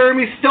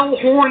 Jeremy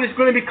Stellhorn is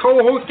going to be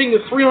co-hosting the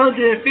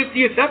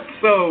 350th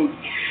episode.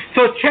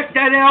 So check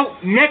that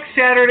out next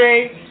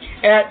Saturday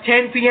at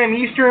 10 p.m.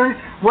 Eastern,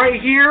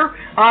 right here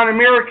on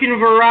American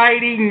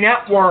Variety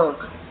Network.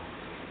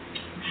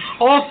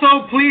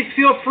 Also, please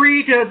feel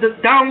free to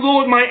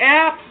download my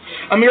app,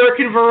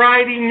 American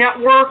Variety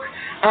Network,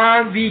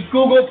 on the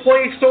Google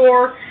Play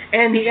Store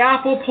and the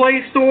Apple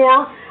Play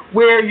Store,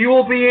 where you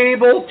will be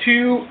able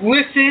to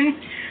listen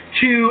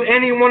to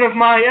any one of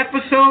my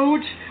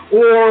episodes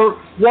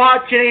or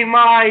watch any of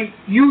my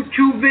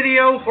YouTube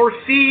videos or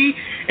see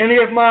any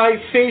of my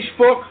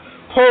Facebook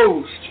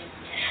posts.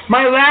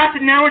 My last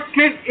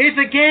announcement is,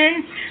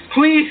 again,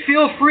 please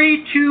feel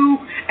free to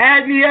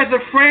add me as a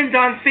friend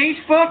on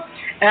Facebook,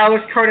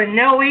 Alex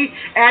Cardinale.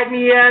 Add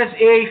me as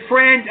a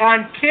friend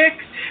on Kick,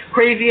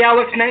 Crazy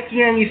Alex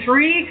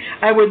 1993.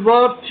 I would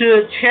love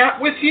to chat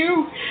with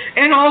you.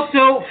 And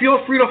also,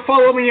 feel free to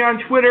follow me on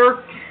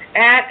Twitter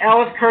at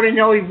Alex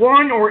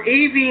Cardinale1 or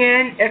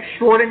AVN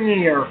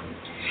Extraordinaire.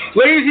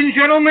 Ladies and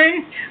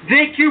gentlemen,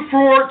 thank you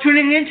for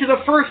tuning in to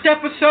the first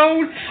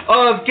episode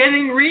of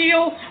Getting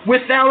Real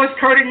with Alex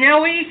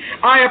Cardinale.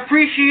 I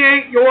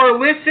appreciate your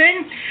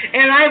listen,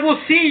 and I will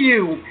see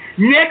you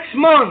next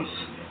month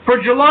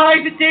for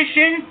July's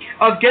edition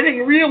of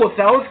Getting Real with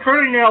Alex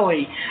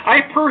Cardinale.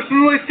 I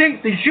personally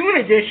think the June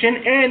edition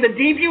and the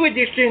debut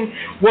edition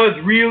was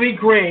really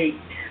great.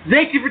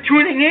 Thank you for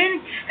tuning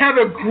in. Have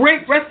a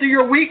great rest of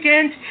your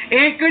weekend,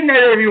 and good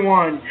night,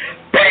 everyone.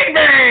 Bang,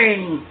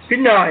 bang! Good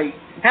night.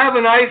 Have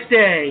a nice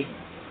day.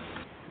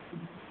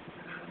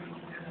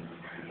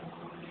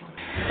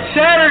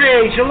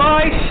 Saturday,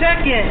 July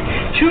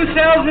 2nd,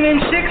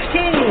 2016,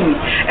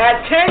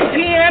 at 10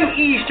 p.m.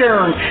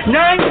 Eastern,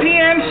 9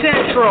 p.m.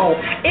 Central,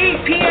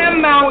 8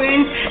 p.m.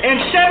 Mountain, and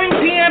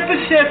 7 p.m.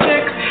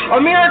 Pacific,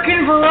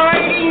 American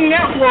Variety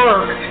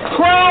Network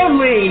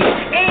proudly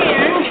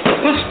and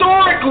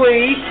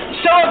historically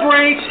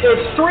celebrates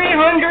its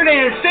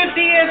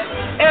 350th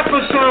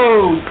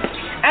episode.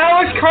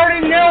 Alex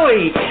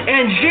Cardinale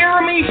and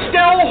Jeremy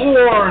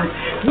Stellhorn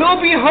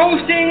will be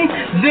hosting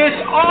this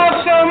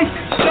awesome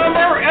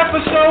summer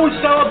episode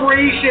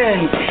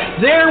celebration.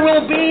 There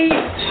will be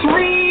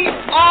 3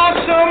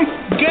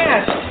 awesome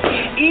guests,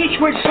 each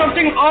with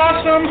something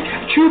awesome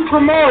to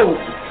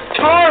promote.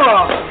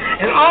 Tara,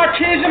 an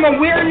autism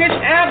awareness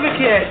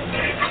advocate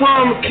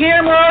from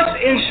Cameras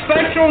in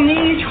Special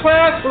Needs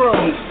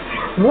Classrooms.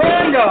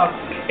 Rhonda,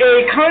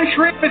 a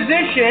country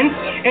musician,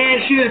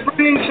 and she is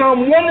bringing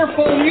some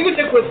wonderful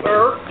music with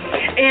her.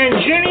 And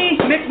Jenny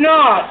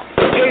McNaught,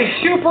 a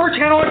super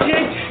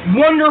talented,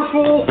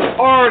 wonderful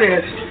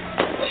artist.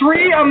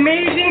 3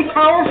 amazing,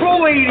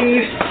 powerful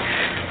ladies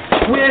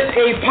with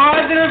a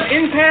positive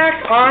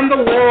impact on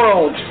the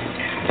world.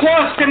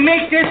 Plus, to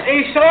make this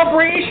a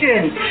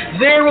celebration,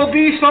 there will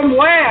be some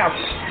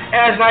laughs,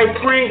 as I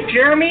prank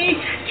Jeremy,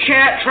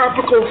 chat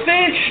Tropical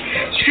Fish,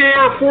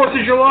 share 4th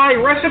of July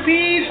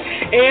recipes,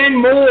 and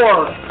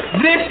more.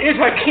 This is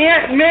a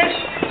can't-miss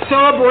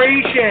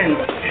celebration.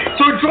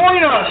 So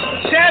join us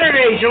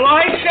Saturday,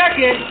 July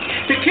 2nd,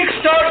 to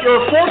kickstart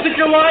your 4th of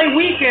July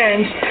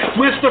weekend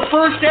with the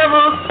first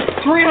ever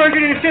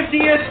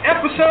 350th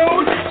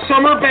episode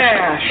Summer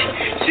Bash.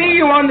 See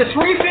you on the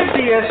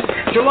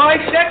 350th, July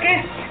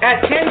 2nd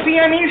at 10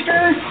 p.m.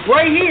 Eastern,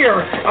 right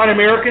here on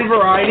American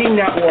Variety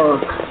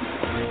Network.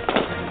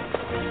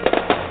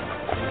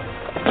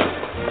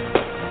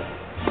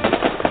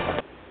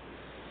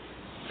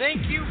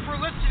 Thank you for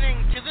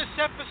listening to this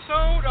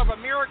episode of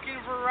American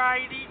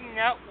Variety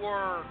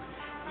Network.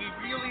 We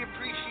really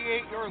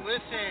appreciate your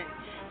listening.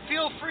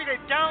 Feel free to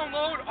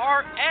download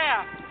our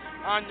app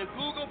on the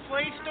Google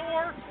Play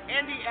Store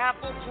and the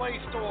Apple Play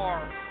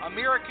Store.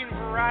 American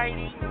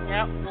Variety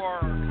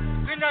Network.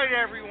 Good night,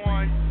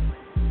 everyone.